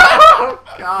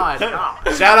 God.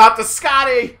 Shout out to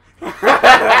Scotty. Listen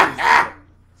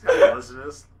to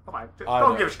this. Oh my, I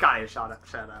don't know. give Scotty a shout out.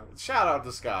 Shout out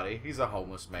to Scotty. He's a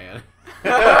homeless man.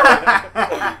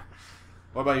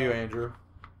 What about you, Andrew?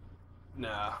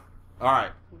 Nah. All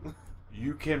right.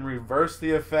 You can reverse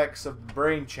the effects of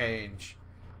brain change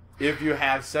if you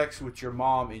have sex with your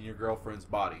mom in your girlfriend's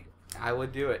body. I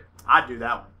would do it. I'd do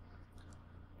that one.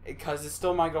 Because it's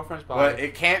still my girlfriend's body. But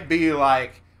it can't be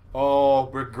like, oh,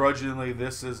 begrudgingly,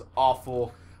 this is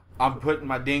awful. I'm putting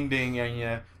my ding ding in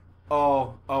you.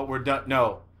 Oh, we're done.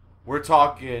 No. We're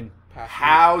talking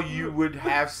how you would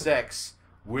have sex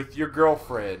with your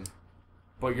girlfriend,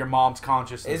 but your mom's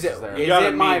consciousness is there.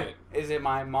 Is it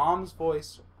my mom's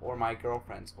voice or my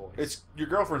girlfriend's voice? It's your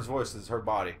girlfriend's voice is her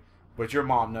body, but your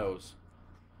mom knows.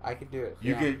 I can do it.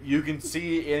 You can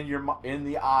see in in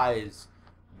the eyes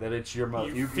that it's your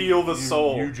mom. You feel the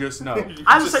soul. You just know.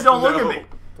 I just say, don't look at me.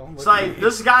 Don't It's look at like, me.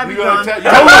 this guy be You done. gotta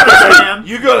Don't look at him.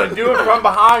 You're gonna do it from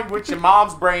behind with your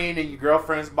mom's brain and your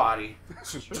girlfriend's body.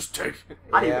 Just take it.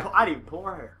 I'd Yeah. even pull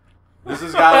her hair. This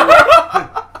has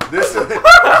got to. This is.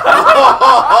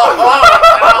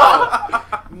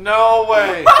 No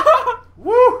way.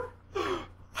 Woo.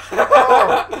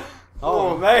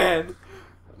 Oh, man.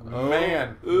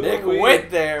 Man. Nick went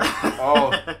there.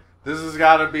 Oh, this has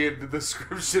got to be the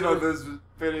description of this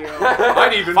video.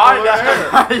 I'd even Find pull her hair.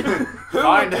 out. Who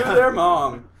Find would do out. their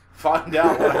mom? Find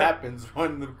out what happens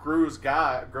when the crew's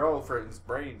girlfriend's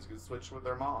brains get switched with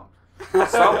their mom.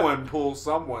 Someone pulls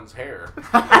someone's hair.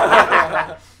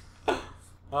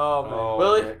 Oh, man. Oh,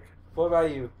 Willie, Nick. what about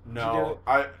you? No,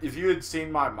 if you had seen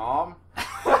my mom.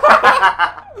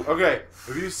 Okay,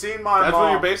 if you've seen my That's mom.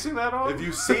 what you're basing that on? If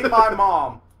you've seen my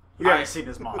mom, You haven't seen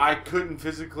his mom. I couldn't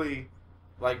physically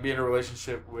be in a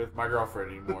relationship with my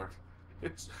girlfriend anymore.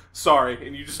 It's sorry,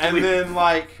 and you just And leave. then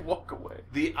walk away.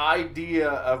 the idea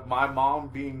of my mom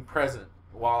being present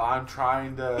while I'm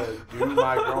trying to do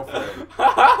my girlfriend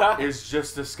is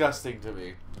just disgusting to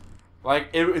me. Like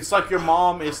it's like your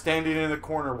mom is standing in the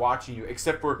corner watching you,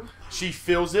 except for she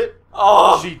feels it,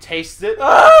 Oh. she tastes it,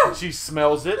 she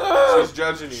smells it, She's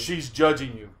judging you. she's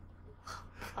judging you.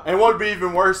 And what would be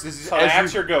even worse is So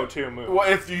that's your go-to move. well,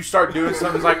 if you start doing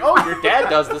something it's like, oh, your dad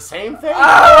does the same thing.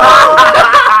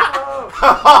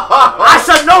 I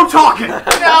said no talking.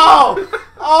 No!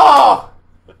 Oh!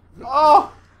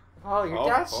 Oh! Oh, your Oh,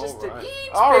 dad's all just an right. inch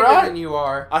All bigger right. than you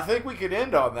are. I think we could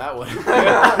end on that one.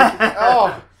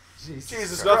 Oh, Jesus. Jesus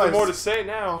There's nothing Christ. more to say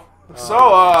now.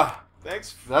 So,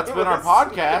 Thanks. that's been our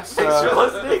podcast. Thanks for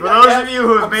listening. For those of you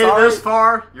who have I'm made it sorry. this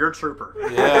far, you're a trooper.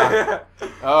 Yeah.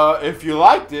 If you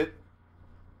liked it,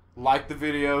 like the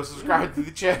video, subscribe to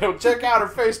the channel, check out our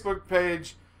Facebook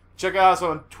page, check out us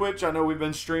on Twitch. I know we've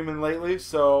been streaming lately,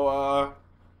 so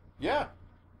yeah.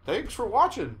 Thanks for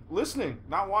watching, listening,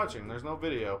 not watching. There's no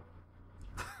video.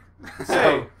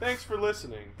 Hey, thanks for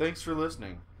listening. Thanks for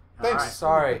listening. All Thanks. right.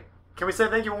 Sorry. Can we say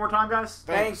thank you one more time, guys?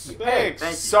 Thanks. Thank you. Thanks.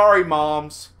 Thank you. Sorry,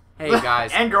 moms. Hey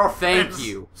guys. And girlfriends. Thank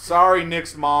you. Sorry,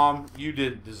 Nick's mom. You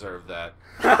didn't deserve that.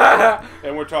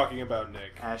 And we're talking about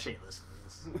Nick. She ain't listening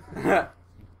to this.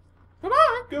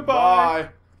 Goodbye. Goodbye. Bye.